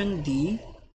junction D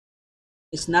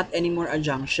is not anymore a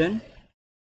junction,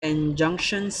 and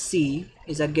junction C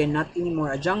is again not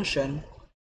anymore a junction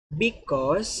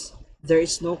because there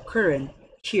is no current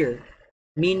here,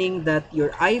 meaning that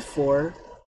your I4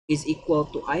 is equal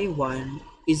to I1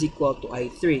 is equal to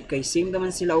I3. Kay same naman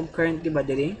sila og current, diba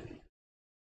dili?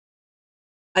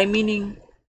 I meaning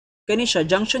kani siya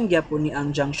junction gyapon ni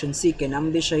ang junction C kay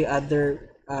naman di siya yung other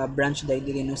branch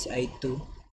dili no si I2.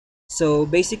 So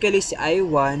basically si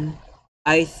I1,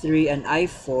 I3 and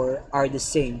I4 are the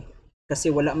same kasi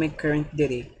wala may current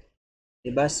diri,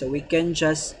 diba? So we can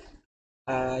just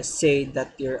say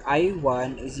that your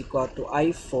I1 is equal to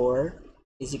I4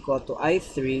 is equal to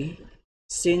I3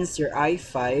 since your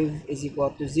I5 is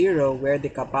equal to 0 where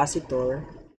the capacitor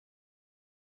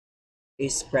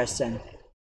is present.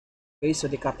 Okay, so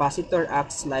the capacitor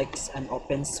acts like an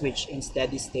open switch in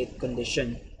steady state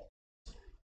condition.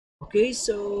 Okay,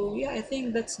 so yeah, I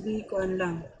think that's the kuan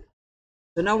lang.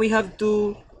 So now we have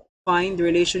to find the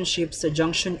relationship sa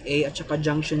junction A at saka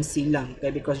junction C lang.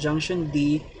 Okay, because junction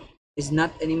D is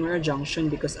not anymore a junction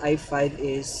because I5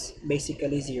 is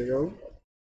basically 0.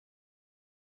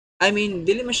 I mean,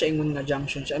 dili man siya ingon nga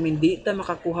junction siya. I mean, di ta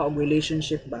makakuha og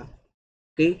relationship ba?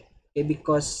 Okay?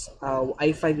 Because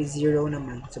I5 is 0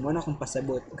 naman. So, muna akong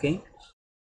pasabot. Okay?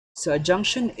 So, a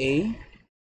junction A,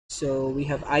 so we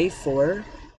have I4,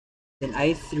 then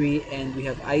I3, and we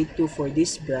have I2 for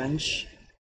this branch.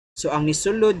 So, ang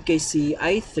nisulod kay si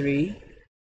I3,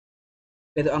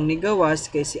 pero ang nigawas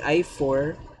kay si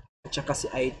I4, at saka si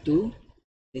I2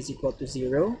 is equal to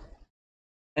 0.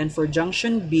 And for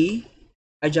junction B,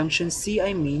 junction C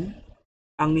I mean,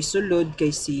 ang nisulod kay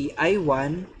si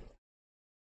I1,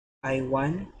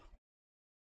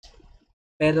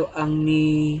 pero ang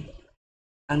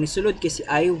nisulod kay si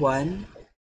I1,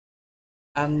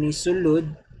 ang nisulod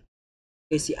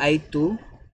kay si I2,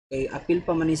 kay apil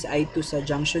pa man ni si I2 sa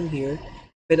junction here,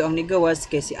 pero ang nigawas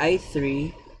kay si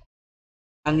I3,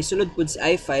 ang nisulod pud si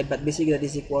I5 but basically that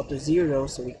is equal to 0,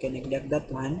 so we can neglect that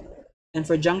one. And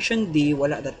for junction D,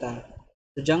 wala data.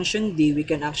 So junction D, we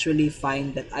can actually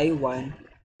find that I1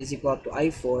 is equal to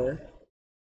I4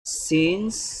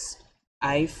 since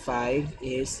I5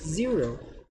 is 0.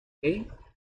 Okay?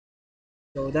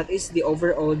 So that is the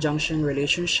overall junction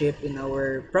relationship in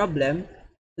our problem.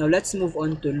 Now let's move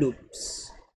on to loops.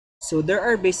 So there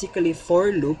are basically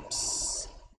 4 loops,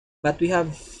 but we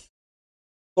have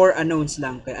 4 unknowns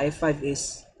lang. Kay I5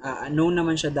 is unknown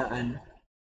naman siya daan.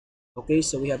 Okay,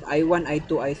 so we have I1,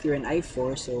 I2, I3, and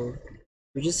I4. So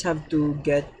we just have to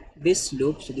get this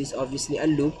loop. So this is obviously a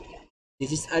loop.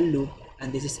 This is a loop. And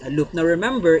this is a loop. Now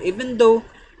remember, even though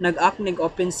nag-act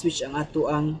open switch ang ato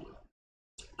ang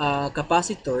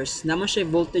capacitors, naman siya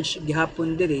voltage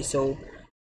gihapon diri. So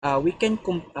we can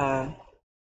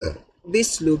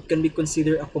this loop can be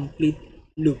considered a complete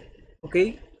loop.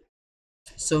 Okay?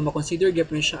 So makonsider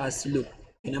gyapon siya as loop.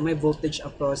 Na may voltage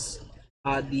across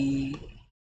the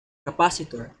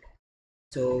capacitor.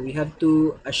 So we have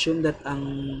to assume that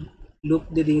ang loop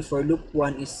diri for loop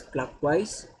 1 is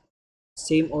clockwise.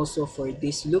 Same also for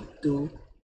this loop 2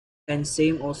 and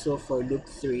same also for loop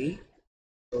 3.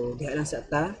 So diha lang sa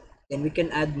ta. Then we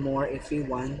can add more if we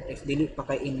want, if dili pa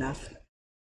kay enough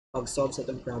pag-solve sa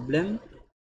itong problem.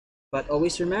 But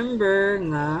always remember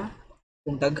nga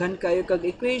kung daghan kayo kag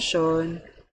equation,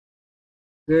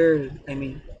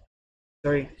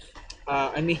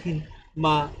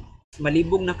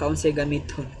 malibog na kaunsay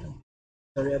gamiton.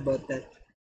 Sorry about that.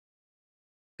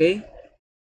 Okay?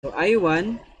 So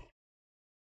I1.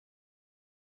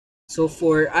 So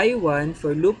for I1,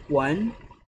 for loop 1,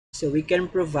 so we can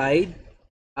provide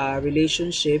a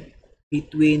relationship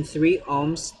between 3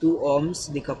 ohms, 2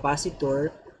 ohms, the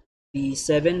capacitor, the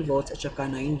 7 volts at saka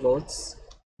 9 volts.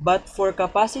 But for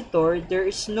capacitor, there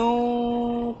is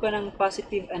no kanang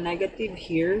positive and negative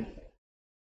here.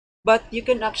 But you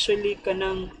can actually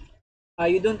kanang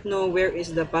You don't know where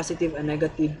is the positive and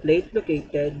negative plate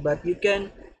located, but you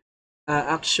can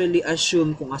actually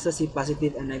assume kung asa si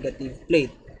positive and negative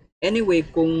plate. Anyway,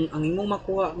 kung ang imong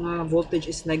makuha nga voltage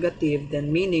is negative,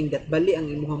 then meaning that bali ang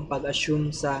imong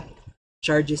pag-assume sa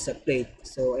charges sa plate.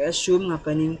 So I assume nga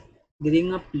kaning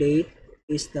diri nga plate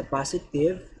is the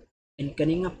positive and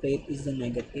kaning nga plate is the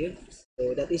negative.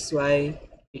 So that is why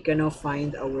we can now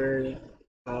find our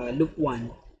loop 1.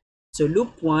 So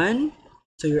loop 1,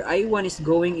 so your I1 is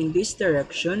going in this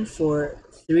direction for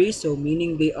 3, so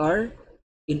meaning they are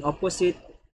in opposite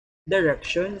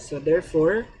direction. So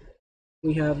therefore,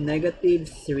 we have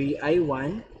negative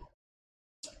 3I1.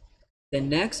 The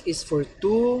next is for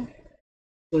 2.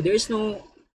 So there is no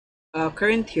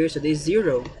current here, so there is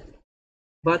 0.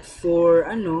 But for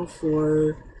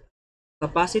for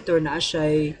capacitor na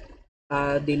siya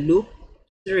the loop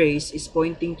trace is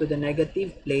pointing to the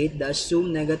negative plate, the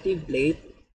assumed negative plate,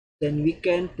 then we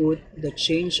can put the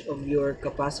change of your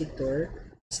capacitor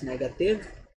as negative.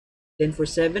 Then for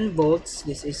 7 volts,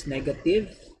 this is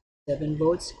negative 7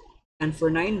 volts. And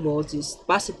for 9 volts is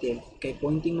positive. Okay,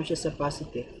 pointing mo siya sa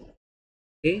positive.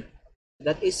 Okay,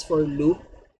 that is for loop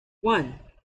 1.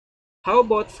 How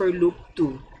about for loop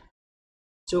 2?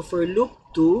 So for loop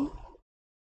 2,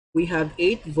 we have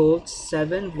 8 volts,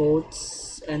 7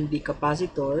 volts, and the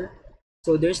capacitor.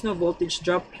 So there's no voltage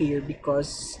drop here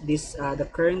because this the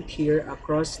current here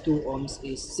across 2 ohms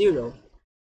is 0.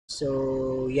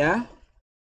 So yeah,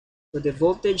 so the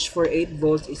voltage for 8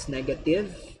 volts is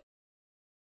negative,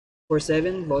 for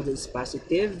 7 volts is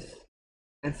positive,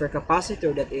 and for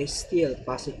capacitor that is still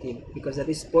positive because that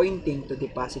is pointing to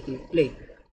the positive plate.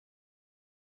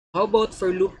 How about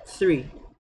for loop 3?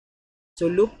 So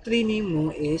loop 3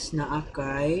 nimo is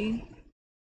naakay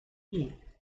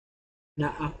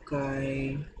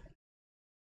naakay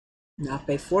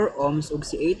 4 ohms ug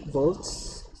si 8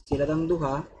 volts sila lang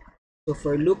duha. So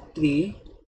for loop 3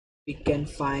 we can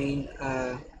find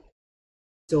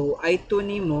so I2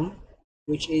 nimo,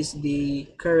 which is the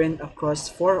current across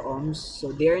 4 ohms,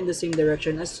 so they are in the same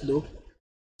direction as loop,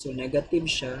 so negative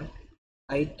siya,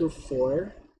 I2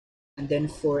 4, and then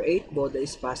for 8 volt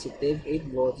is positive,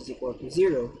 8 volts is equal to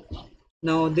 0.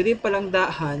 Now diri pa lang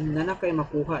dahan na nakay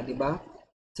makuha, di ba?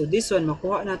 So this one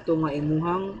makuha na to nga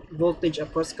imuhang voltage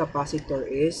across capacitor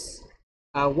is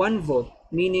 1 volt,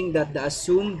 meaning that the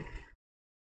assumed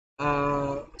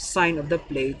sign of the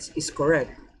plates is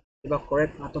correct. Diba?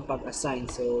 Correct na itong pag-assign.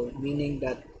 So, meaning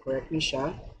that correct ni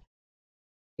siya.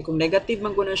 E kung negative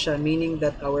man ko na siya, meaning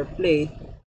that our plate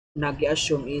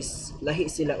nag-assume is lahi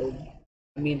sila og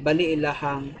bali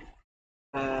ilahang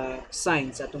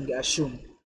sign sa atong gi-assume.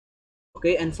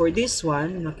 Okay, and for this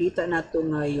one, nakita nato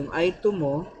nga yung I2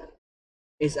 mo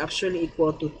is actually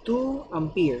equal to 2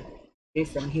 ampere. Okay,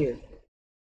 from here.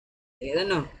 Ayan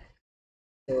na.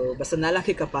 So, basta na lang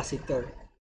kay capacitor.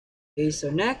 Okay,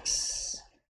 so next,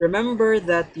 remember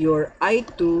that your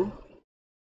I2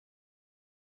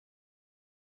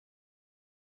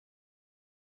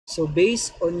 so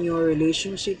based on your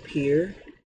relationship here,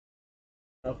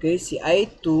 okay, si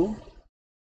I2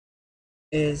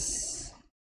 is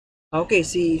okay,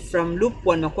 si from loop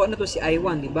 1 makuha na to si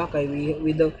I1, di ba? Kay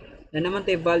we the na naman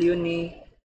tay value ni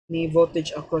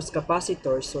voltage across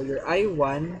capacitor, so your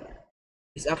I1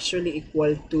 is actually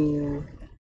equal to,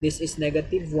 this is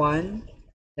negative 1,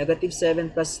 negative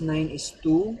 7 plus 9 is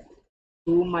 2,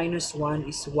 2 minus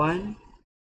 1 is 1,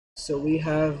 so we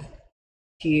have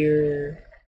here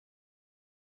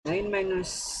 9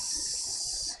 minus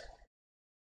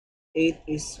 8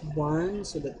 is 1,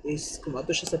 so that is, kung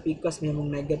ato siya sa pikas may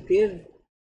mong negative,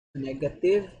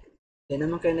 then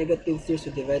naman kay negative 3,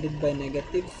 so divided by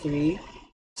negative 3,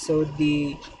 so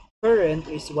the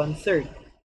current is 1/3,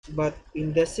 but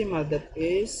in decimal that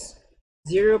is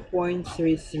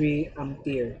 0.33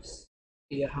 amperes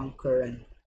iyahang current.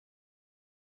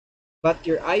 But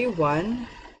your I1,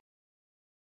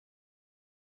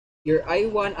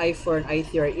 I4, and I3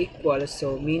 are equal,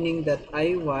 so meaning that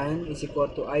I1 is equal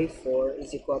to I4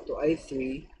 is equal to I3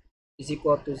 is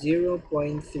equal to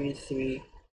 0.33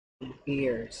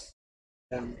 amperes.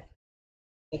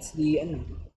 That's the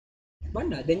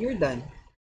then you're done.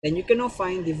 Then you can now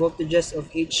find the voltages of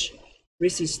each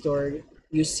resistor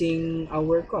using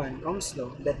our Ohm's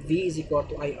law, that V is equal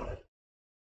to IR.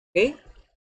 Okay?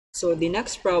 So the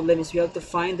next problem is we have to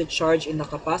find the charge in the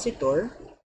capacitor.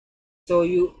 So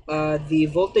the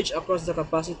voltage across the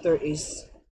capacitor is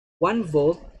 1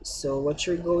 volt. So what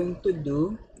you're going to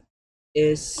do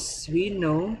is, we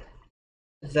know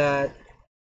that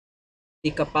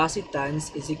the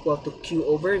capacitance is equal to Q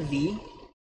over V.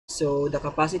 So the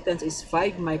capacitance is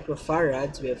 5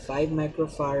 microfarads. We have 5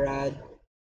 microfarad,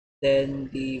 then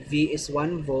the V is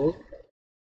 1 volt.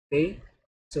 Okay,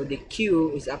 so the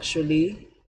Q is actually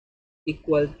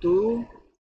equal to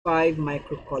 5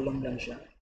 microcoulomb lang siya.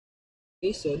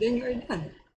 Okay, so then you are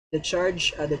done. The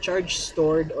charge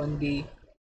stored on the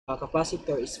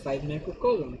capacitor is 5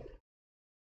 microcoulomb.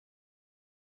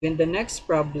 Then the next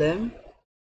problem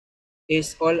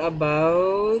is all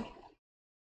about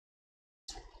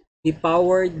the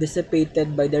power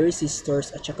dissipated by the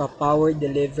resistors at saka power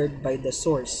delivered by the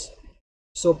source.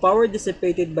 So power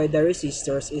dissipated by the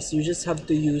resistors is you just have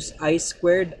to use I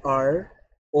squared R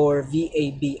or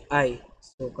VABI.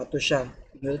 So kato siya,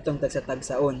 nilutong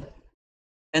tagsa-tagsaon.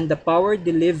 And the power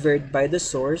delivered by the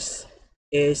source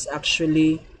is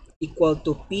actually equal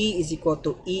to P is equal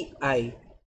to EI,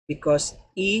 because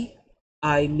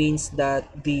EI means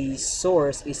that the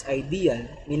source is ideal,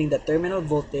 meaning the terminal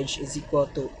voltage is equal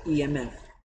to EMF.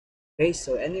 Okay,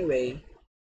 so anyway,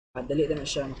 dali na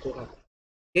siya makuha.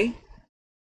 Okay?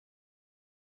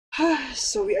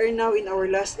 So we are now in our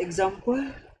last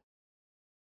example.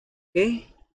 Okay?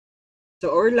 So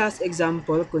our last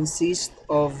example consists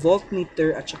of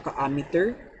voltmeter at saka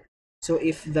ammeter. So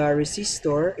if the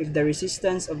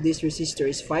resistance of this resistor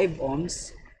is 5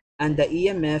 ohms and the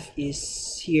EMF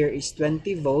is here is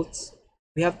 20 volts,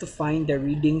 we have to find the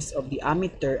readings of the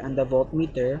ammeter and the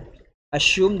voltmeter.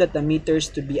 Assume that the meters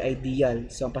to be ideal.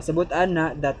 So ang pasabot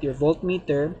ana that your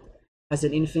voltmeter has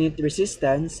an infinite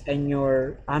resistance and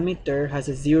your ammeter has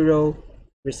a zero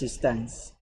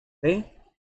resistance. Okay?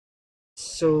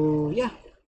 So yeah,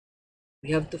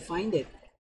 we have to find it.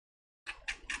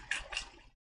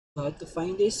 How to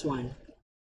find this one?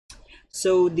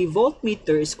 So the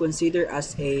voltmeter is considered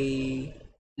as a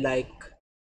like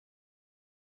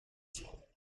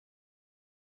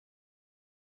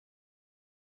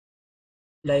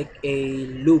a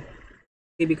loop.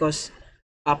 Okay, because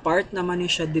apart naman ni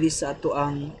siya diri sa ato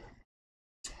ang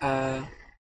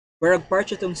part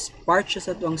siya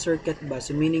sa ato ang circuit ba.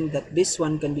 So meaning that this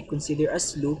one can be considered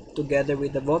as loop together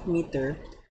with the voltmeter.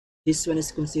 This one is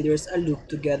considered as a loop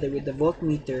together with the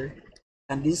voltmeter,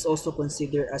 and this is also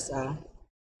considered as a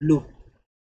loop.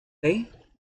 Okay?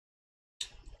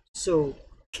 So,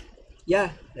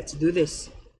 yeah, let's do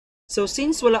this. So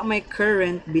since wala may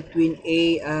current between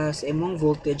A sa imong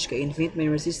voltage kay infinite may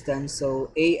resistance,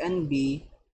 so A and B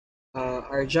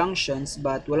are junctions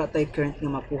but wala tay current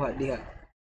nga makuha diha.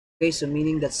 Okay, so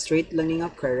meaning that straight lang ni nga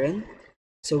current.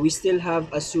 So we still have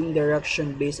assumed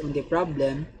direction based on the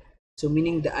problem. So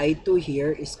meaning the I2 here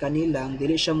is kanilang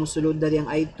dili siya mosulod dali ang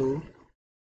I2.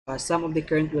 Some of the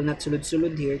current will not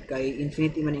sulod-sulod here kay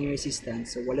infinite man ang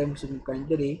resistance. So wala mosulod current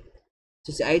dali.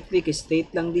 So si I3 kay straight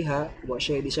lang diha,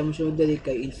 di siya mosunod dali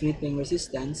kay infinite ng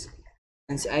resistance,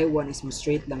 and si I1 is mo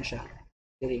straight lang siya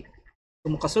dali.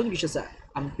 So mokasunod siya sa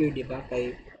ampere, di ba?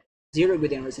 Kay zero gud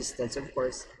ang resistance, of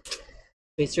course.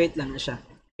 So straight lang na siya.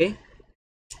 Okay?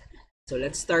 So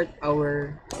let's start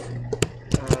our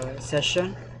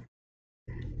session.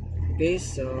 Okay,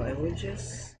 so I will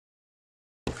just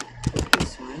put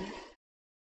this one.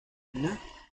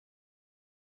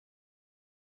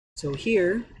 So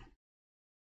here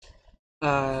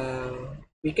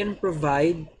we can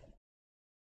provide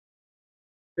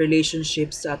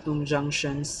relationships sa atong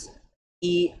junctions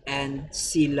E and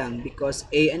C lang, because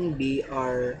A and B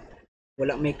are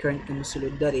wala may current nga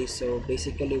mosulod dari. So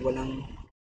basically wala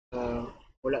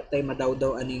tay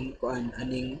madawdaw aning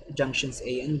junctions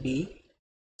A and B.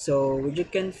 So you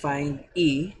can find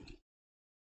E,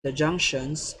 the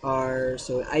junctions are,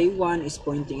 so I1 is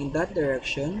pointing in that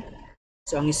direction.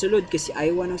 So ang isulod kasi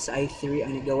I1 o sa I3,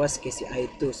 ang nigawas kasi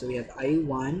I2. So we have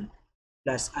I1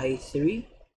 plus I3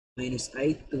 minus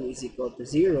I2 is equal to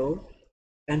 0.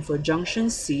 And for junction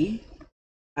C,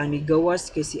 ang nigawas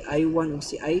kasi I1 o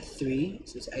si I3.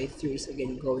 So si I3 is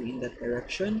again going in that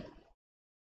direction.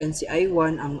 And si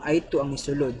I1, ang I2 ang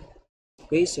isulod.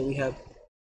 Okay, so we have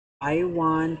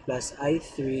I1 plus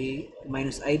I3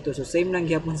 minus I2. So same lang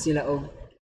gyapon sila og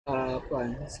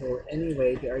so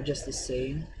anyway, they are just the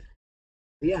same.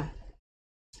 Yeah.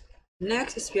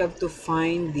 Next is we have to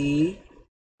find the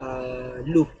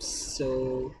loops.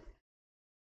 So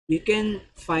you can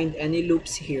find any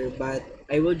loops here, but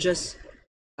I will just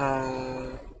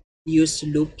use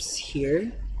loops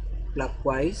here,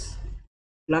 clockwise,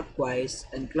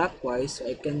 and clockwise. So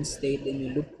I can state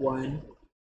in loop 1,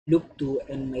 loop 2,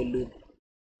 and my loop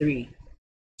 3.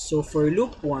 So for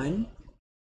loop 1,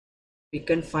 we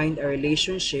can find a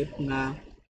relationship na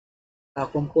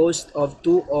composed of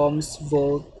 2 ohms,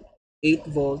 volt, 8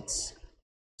 volts.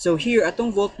 So here,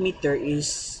 atong voltmeter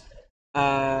is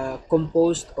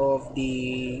composed of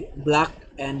the black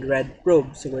and red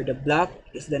probe. So where the black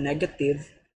is the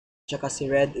negative, tsaka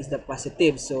si red is the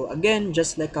positive. So again,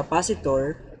 just like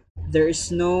capacitor, there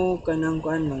is no kanang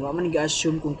kuan man, wa man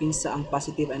gi-assume kung kinsa ang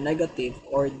positive and negative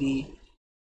or the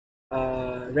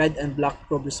red and black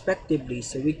probe respectively.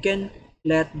 So we can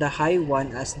let the high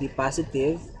one as the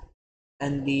positive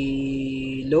and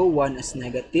the low one as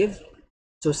negative.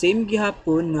 So same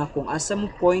gihapon nga kung asa mo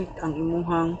point ang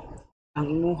imuhang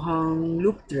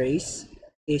loop trace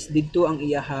is didto ang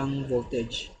iyahang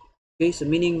voltage. Okay, so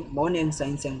meaning mao ni ang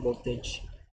sign sang voltage.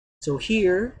 So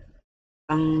here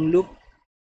ang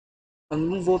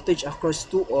imong voltage across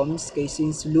 2 ohms kay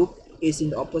since loop is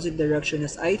in the opposite direction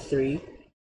as I3,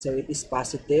 so it is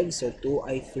positive, so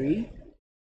 2I3.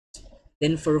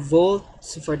 Then for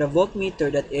the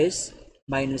voltmeter, that is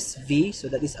minus V, so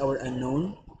that is our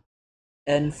unknown.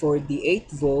 And for the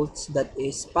 8 volts, that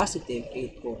is positive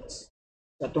 8 volts.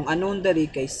 So itong unknown dari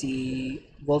kay si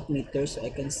voltmeter, so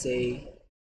I can say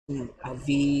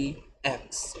Vx.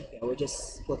 Okay, I will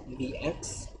just put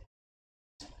Vx.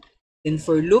 Then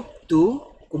for loop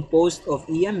 2, composed of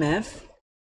EMF,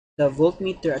 the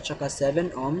voltmeter at saka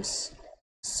 7 ohms.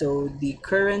 So the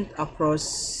current across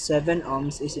 7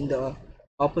 ohms is in the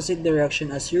opposite direction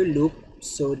as your loop.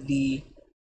 So the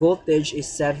voltage is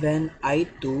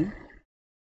 7I2.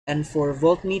 And for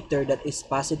voltmeter, that is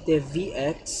positive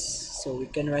Vx. So we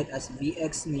can write as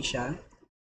Vx ni siya.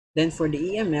 Then for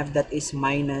the EMF, that is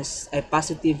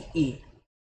positive E.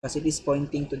 Because it is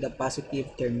pointing to the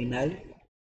positive terminal,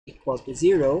 equal to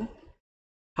 0.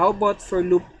 How about for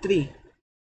loop 3?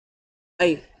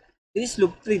 Ay, this is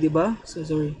loop 3, di ba? So,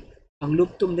 sorry. Ang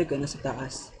loop 2 hindi ka nasa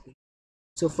taas.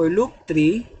 So, for loop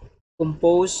 3,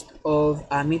 composed of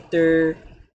ammeter,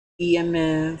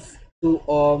 EMF, 2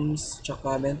 ohms,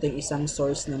 tsaka meron tayong isang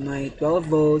source na may 12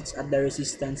 volts at the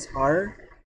resistance R.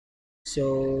 So,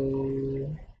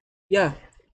 yeah.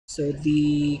 So,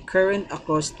 the current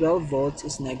across 12 volts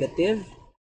is negative.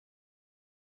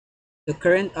 The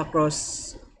current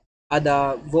across,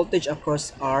 the voltage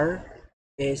across R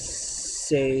is,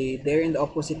 say, they're in the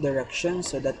opposite direction.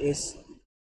 So, that is,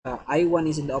 I1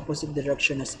 is in the opposite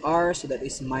direction as R. So, that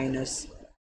is minus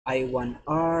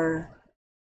I1R.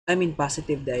 I mean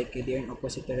positive dahil they're in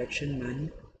opposite direction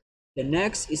man. The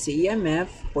next is the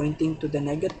EMF pointing to the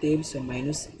negative, so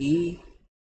minus E.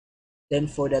 Then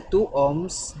for the 2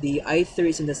 ohms, the I3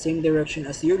 is in the same direction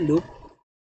as your loop,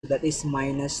 so that is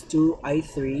minus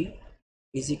 2I3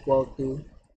 is equal to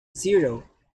 0.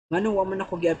 Ngano wa man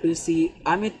ako gi-appeal si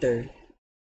ammeter?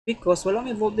 Because wala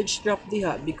may voltage drop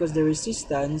diha because the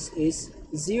resistance is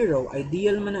 0.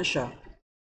 Ideal man na siya.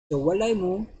 So walay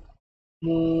mo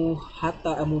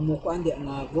kuan di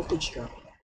nga voltage drop.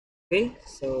 Okay?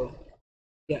 So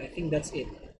yeah, I think that's it.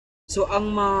 So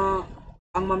ang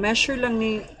ma-measure lang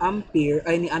ni ampere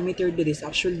ay ni ammeter dito is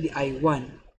actually the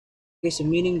I1. Okay, so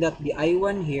meaning that the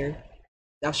I1 here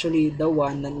is actually the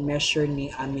one na measure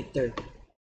ni ammeter.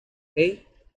 Okay?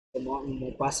 So mo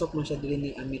pasok mo siya dito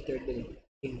ni ammeter dito.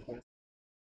 Okay.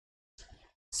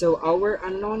 So our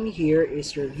unknown here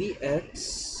is your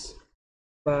Vx.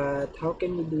 But how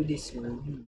can we do this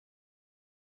one?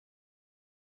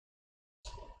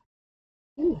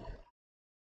 Ooh.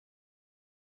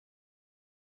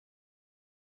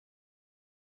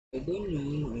 I don't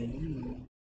know.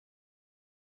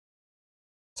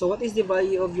 So what is the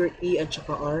value of your E at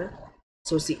saka R?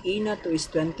 So si E na to is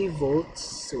 20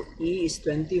 volts. So E is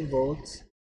 20 volts.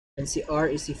 And si R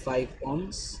is si 5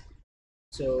 ohms.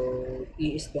 So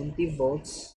E is 20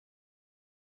 volts.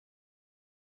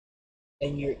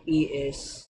 And your E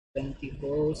is 20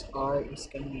 volts. R is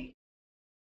coming.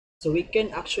 So we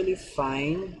can actually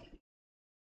find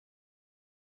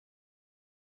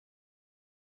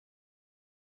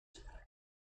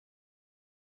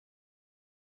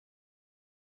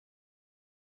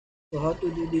so how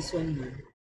to do this one now?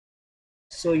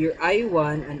 So your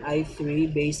I1 and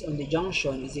I3 based on the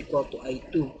junction is equal to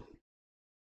I2.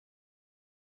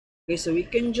 Okay, so we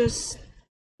can just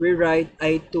rewrite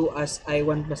I2 as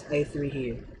I1 plus I3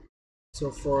 here. So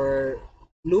for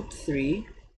loop 3,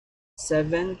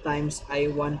 7 times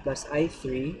I1 plus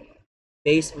I3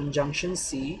 based on junction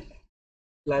C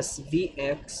plus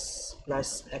Vx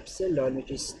plus epsilon,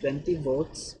 which is 20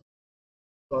 volts,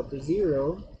 equal to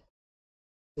 0.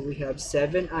 So we have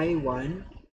 7I1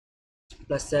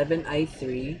 plus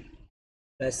 7I3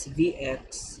 plus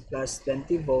Vx plus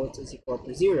 20 volts is equal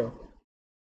to 0.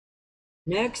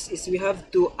 Next is we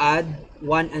have to add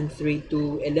 1 and 3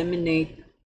 to eliminate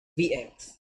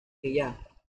Vx. Okay, yeah.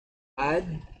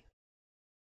 Add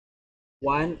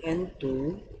 1 and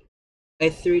 2,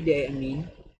 3 I mean,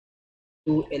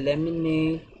 to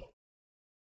eliminate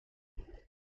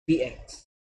Vx.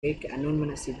 Okay, unknown man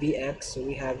na si Vx. So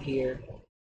we have here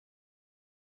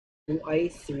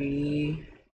 2i3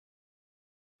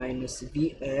 minus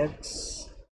Vx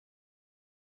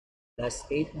plus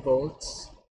 8 volts.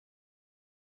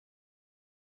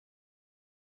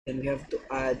 Then we have to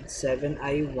add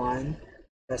 7i1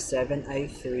 plus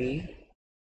 7i3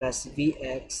 plus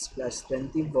Vx plus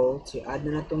 20 volts. So add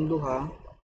na natong duha.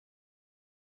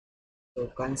 So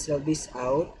cancel this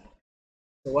out.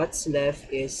 So what's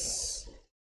left is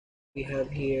we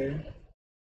have here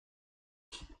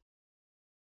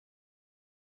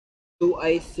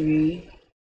 2i3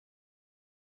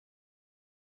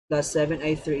 plus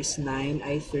 7i3 is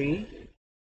 9i3.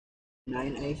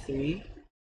 9i3.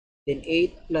 Then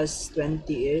 8 plus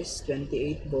 20 is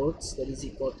 28 volts. That is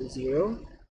equal to 0.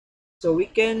 So we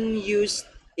can use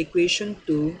equation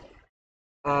 2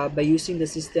 by using the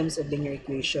systems of linear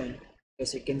equation.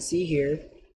 As you can see here,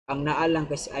 ang naa lang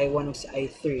kasi I1 o si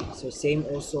I3. So same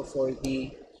also for the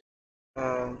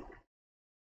sa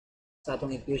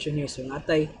atong equation here. So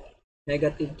natay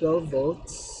negative 12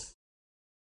 volts.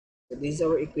 So this is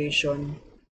our equation.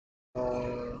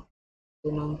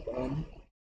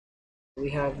 We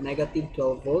have negative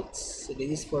 12 volts. So this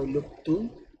is for loop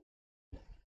 2.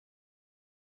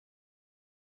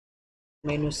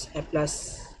 Minus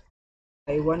plus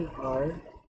I1R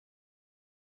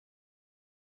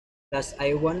plus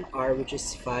I1R, which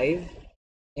is 5.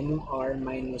 MR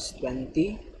minus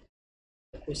 20.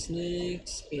 Tapos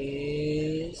next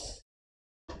is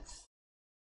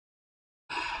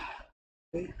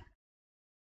okay.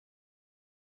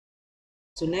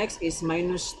 So next is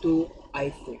minus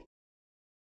 2i3.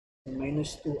 So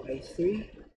minus 2i3.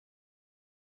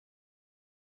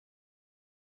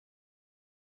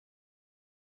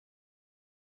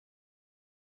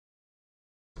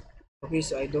 Okay,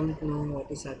 so I don't know what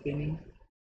is happening.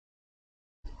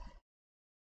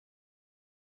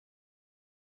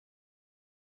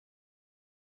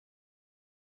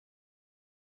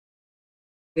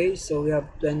 Okay, so we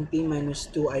have 20 minus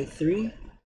 2i3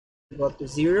 equal to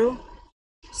 0.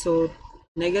 So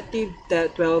negative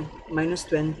 12 minus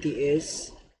 20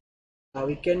 is,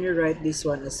 we can rewrite this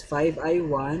one as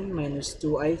 5i1 minus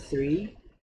 2i3 is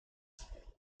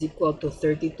equal to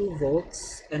 32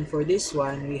 volts. And for this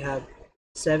one, we have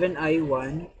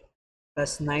 7i1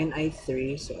 plus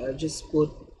 9i3. So I'll just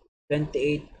put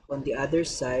 28 on the other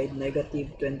side,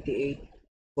 negative 28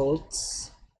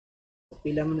 volts. So,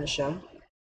 pila mo na siya.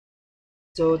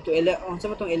 So, kung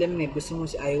saan mo itong eliminate, gusto mo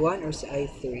si I1 or si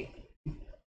I3?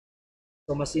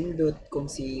 So, masindot kung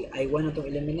si I1 na itong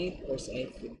eliminate or si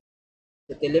I3.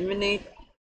 So, to eliminate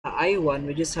I1,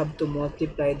 we just have to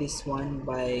multiply this one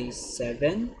by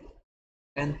 7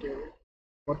 and to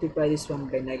multiply this one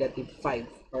by negative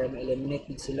 5 para ma-eliminate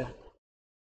din sila.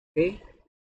 Okay?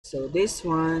 So, this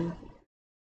one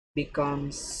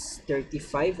becomes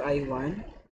 35I1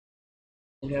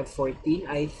 and we have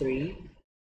 14I3.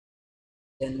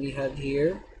 Then we have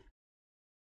here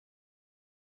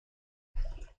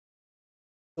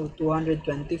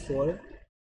 224.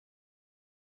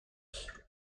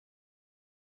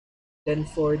 Then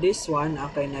for this one,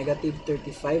 okay, negative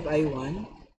 35I1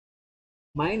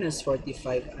 minus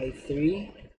 45I3.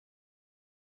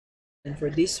 And for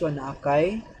this one,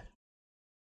 okay,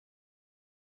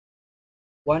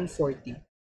 140.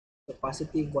 So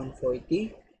positive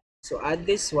 140. So add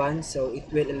this one, so it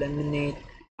will eliminate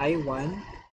I1.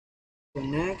 So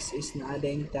next is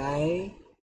naading tayo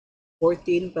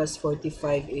 14 plus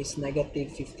 45 is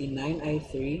negative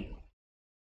 59I3.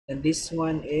 And this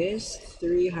one is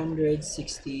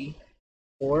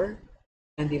 364.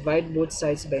 And divide both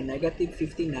sides by negative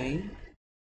 59.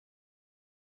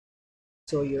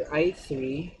 So your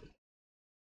I3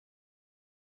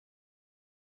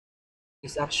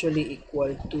 is actually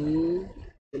equal to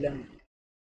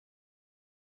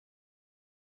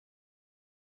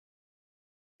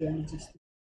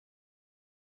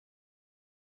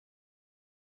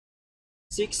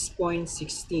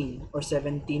 6.16 or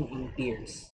 17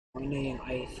 amperes. Ano yung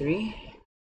I3?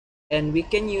 And we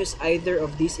can use either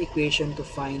of this equation to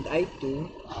find I2.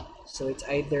 So it's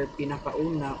either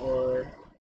pinakauna or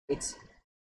it's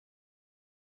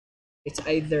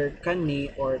either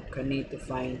kani or kani to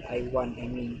find I1, I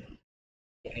mean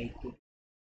I2.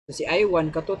 So si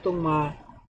I1 katutong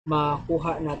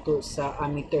makuha na to sa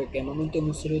ammeter kay mamunto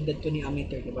mo sulod dito ni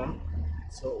ammeter, diba?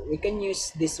 So we can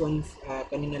use this one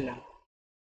kanina lang.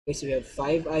 Okay, so we have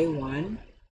 5I1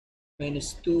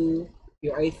 minus 2,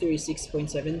 your I3 is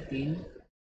 6.17 is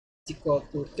equal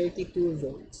to 32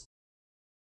 volts.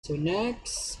 So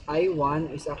next,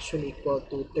 I1 is actually equal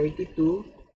to 32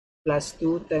 plus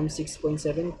 2 times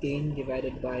 6.17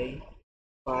 divided by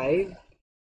 5.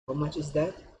 How much is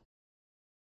that?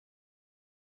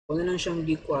 Kung na lang siyang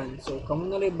gikuan. So,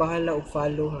 kamo na lang bahala o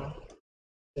follow ha.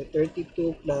 So,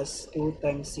 32 plus 2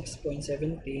 times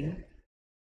 6.17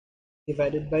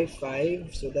 divided by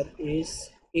 5. So, that is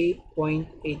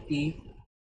 8.80.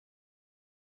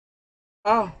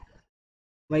 Ah!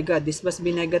 My God, this must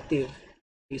be negative.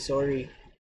 Okay, sorry.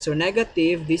 So,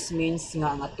 negative, this means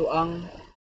nga ang ato ang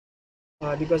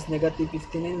because negative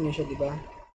 59 na siya, di ba?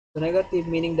 So,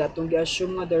 negative meaning that itong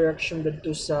gi-assume nga direction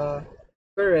dito sa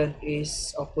current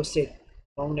is opposite.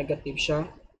 Kung negative siya.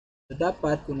 So,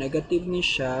 dapat kung negative ni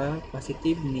siya,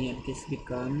 positive ni, and this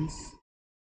becomes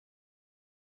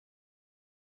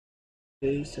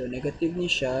okay, so negative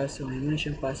ni siya, so may mo na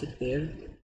siyang positive,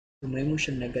 so may mo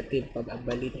siyang negative pag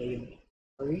abalid ayun.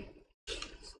 Sorry.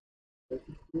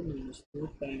 32 minus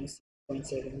 2 times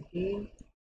 0.17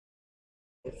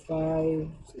 by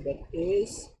 5, so that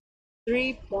is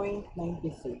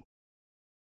 3.93.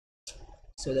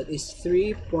 So that is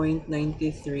 3.93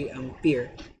 ampere.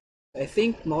 So I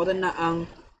think mao na ang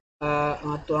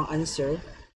ato ang answer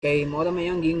kay mao na may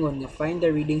ang gingon na find the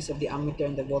readings of the ammeter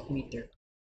and the voltmeter.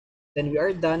 Then we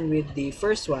are done with the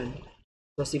first one.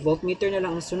 So si voltmeter na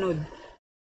lang ang sunod.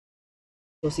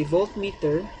 So si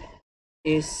voltmeter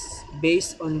is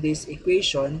based on this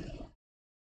equation.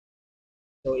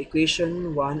 So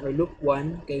equation 1 or loop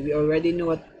 1, okay, we already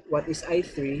know what is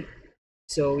I3.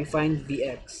 So we find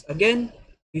Vx. Again,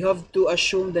 you have to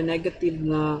assume the negative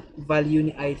na value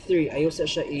ni I3. Ayaw sa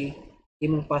siya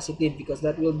imong positive because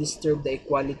that will disturb the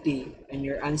equality and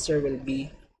your answer will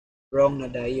be wrong na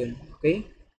dayon. Okay?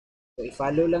 So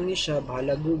i-follow lang ni siya,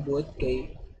 bahala gubot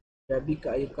kay grabe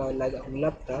kaayo ka lag akong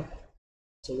laptop.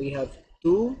 So we have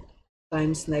 2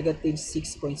 times negative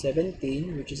 6.17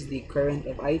 which is the current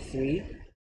of I3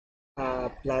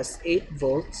 plus 8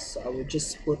 volts. So I will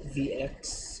just put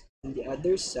Vx on the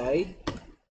other side.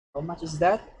 How much is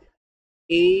that?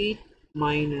 8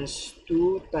 minus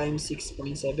 2 times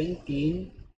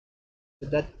 6.17. So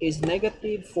that is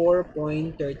negative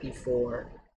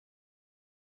 4.34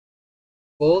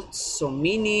 volts. So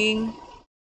meaning,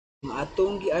 ang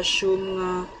atong gi-assume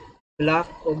nga black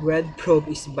o red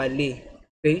probe is bali.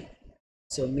 Okay?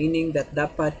 So meaning that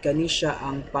dapat kani siya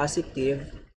ang positive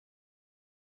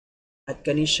at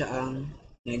kani siya ang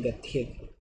negative.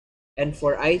 And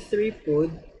for I3 po,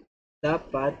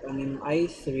 dapat ang imong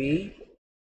I3,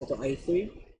 itong I3,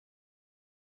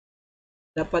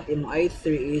 dapat imong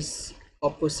I3 is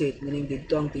opposite, meaning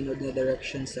dito ang tinod nga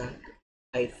direction sa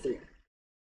I3.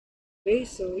 Okay,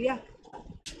 so yeah.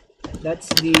 That's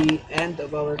the end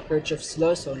of our Kirchhoff's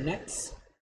law. So next,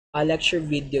 our lecture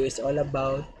video is all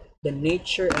about the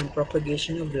nature and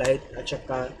propagation of light at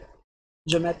saka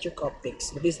geometric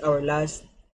optics. But this is our last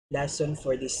lesson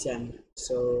for this sem.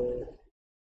 So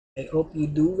I hope you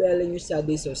do well in your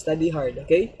studies. So study hard,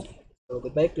 okay? So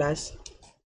goodbye class.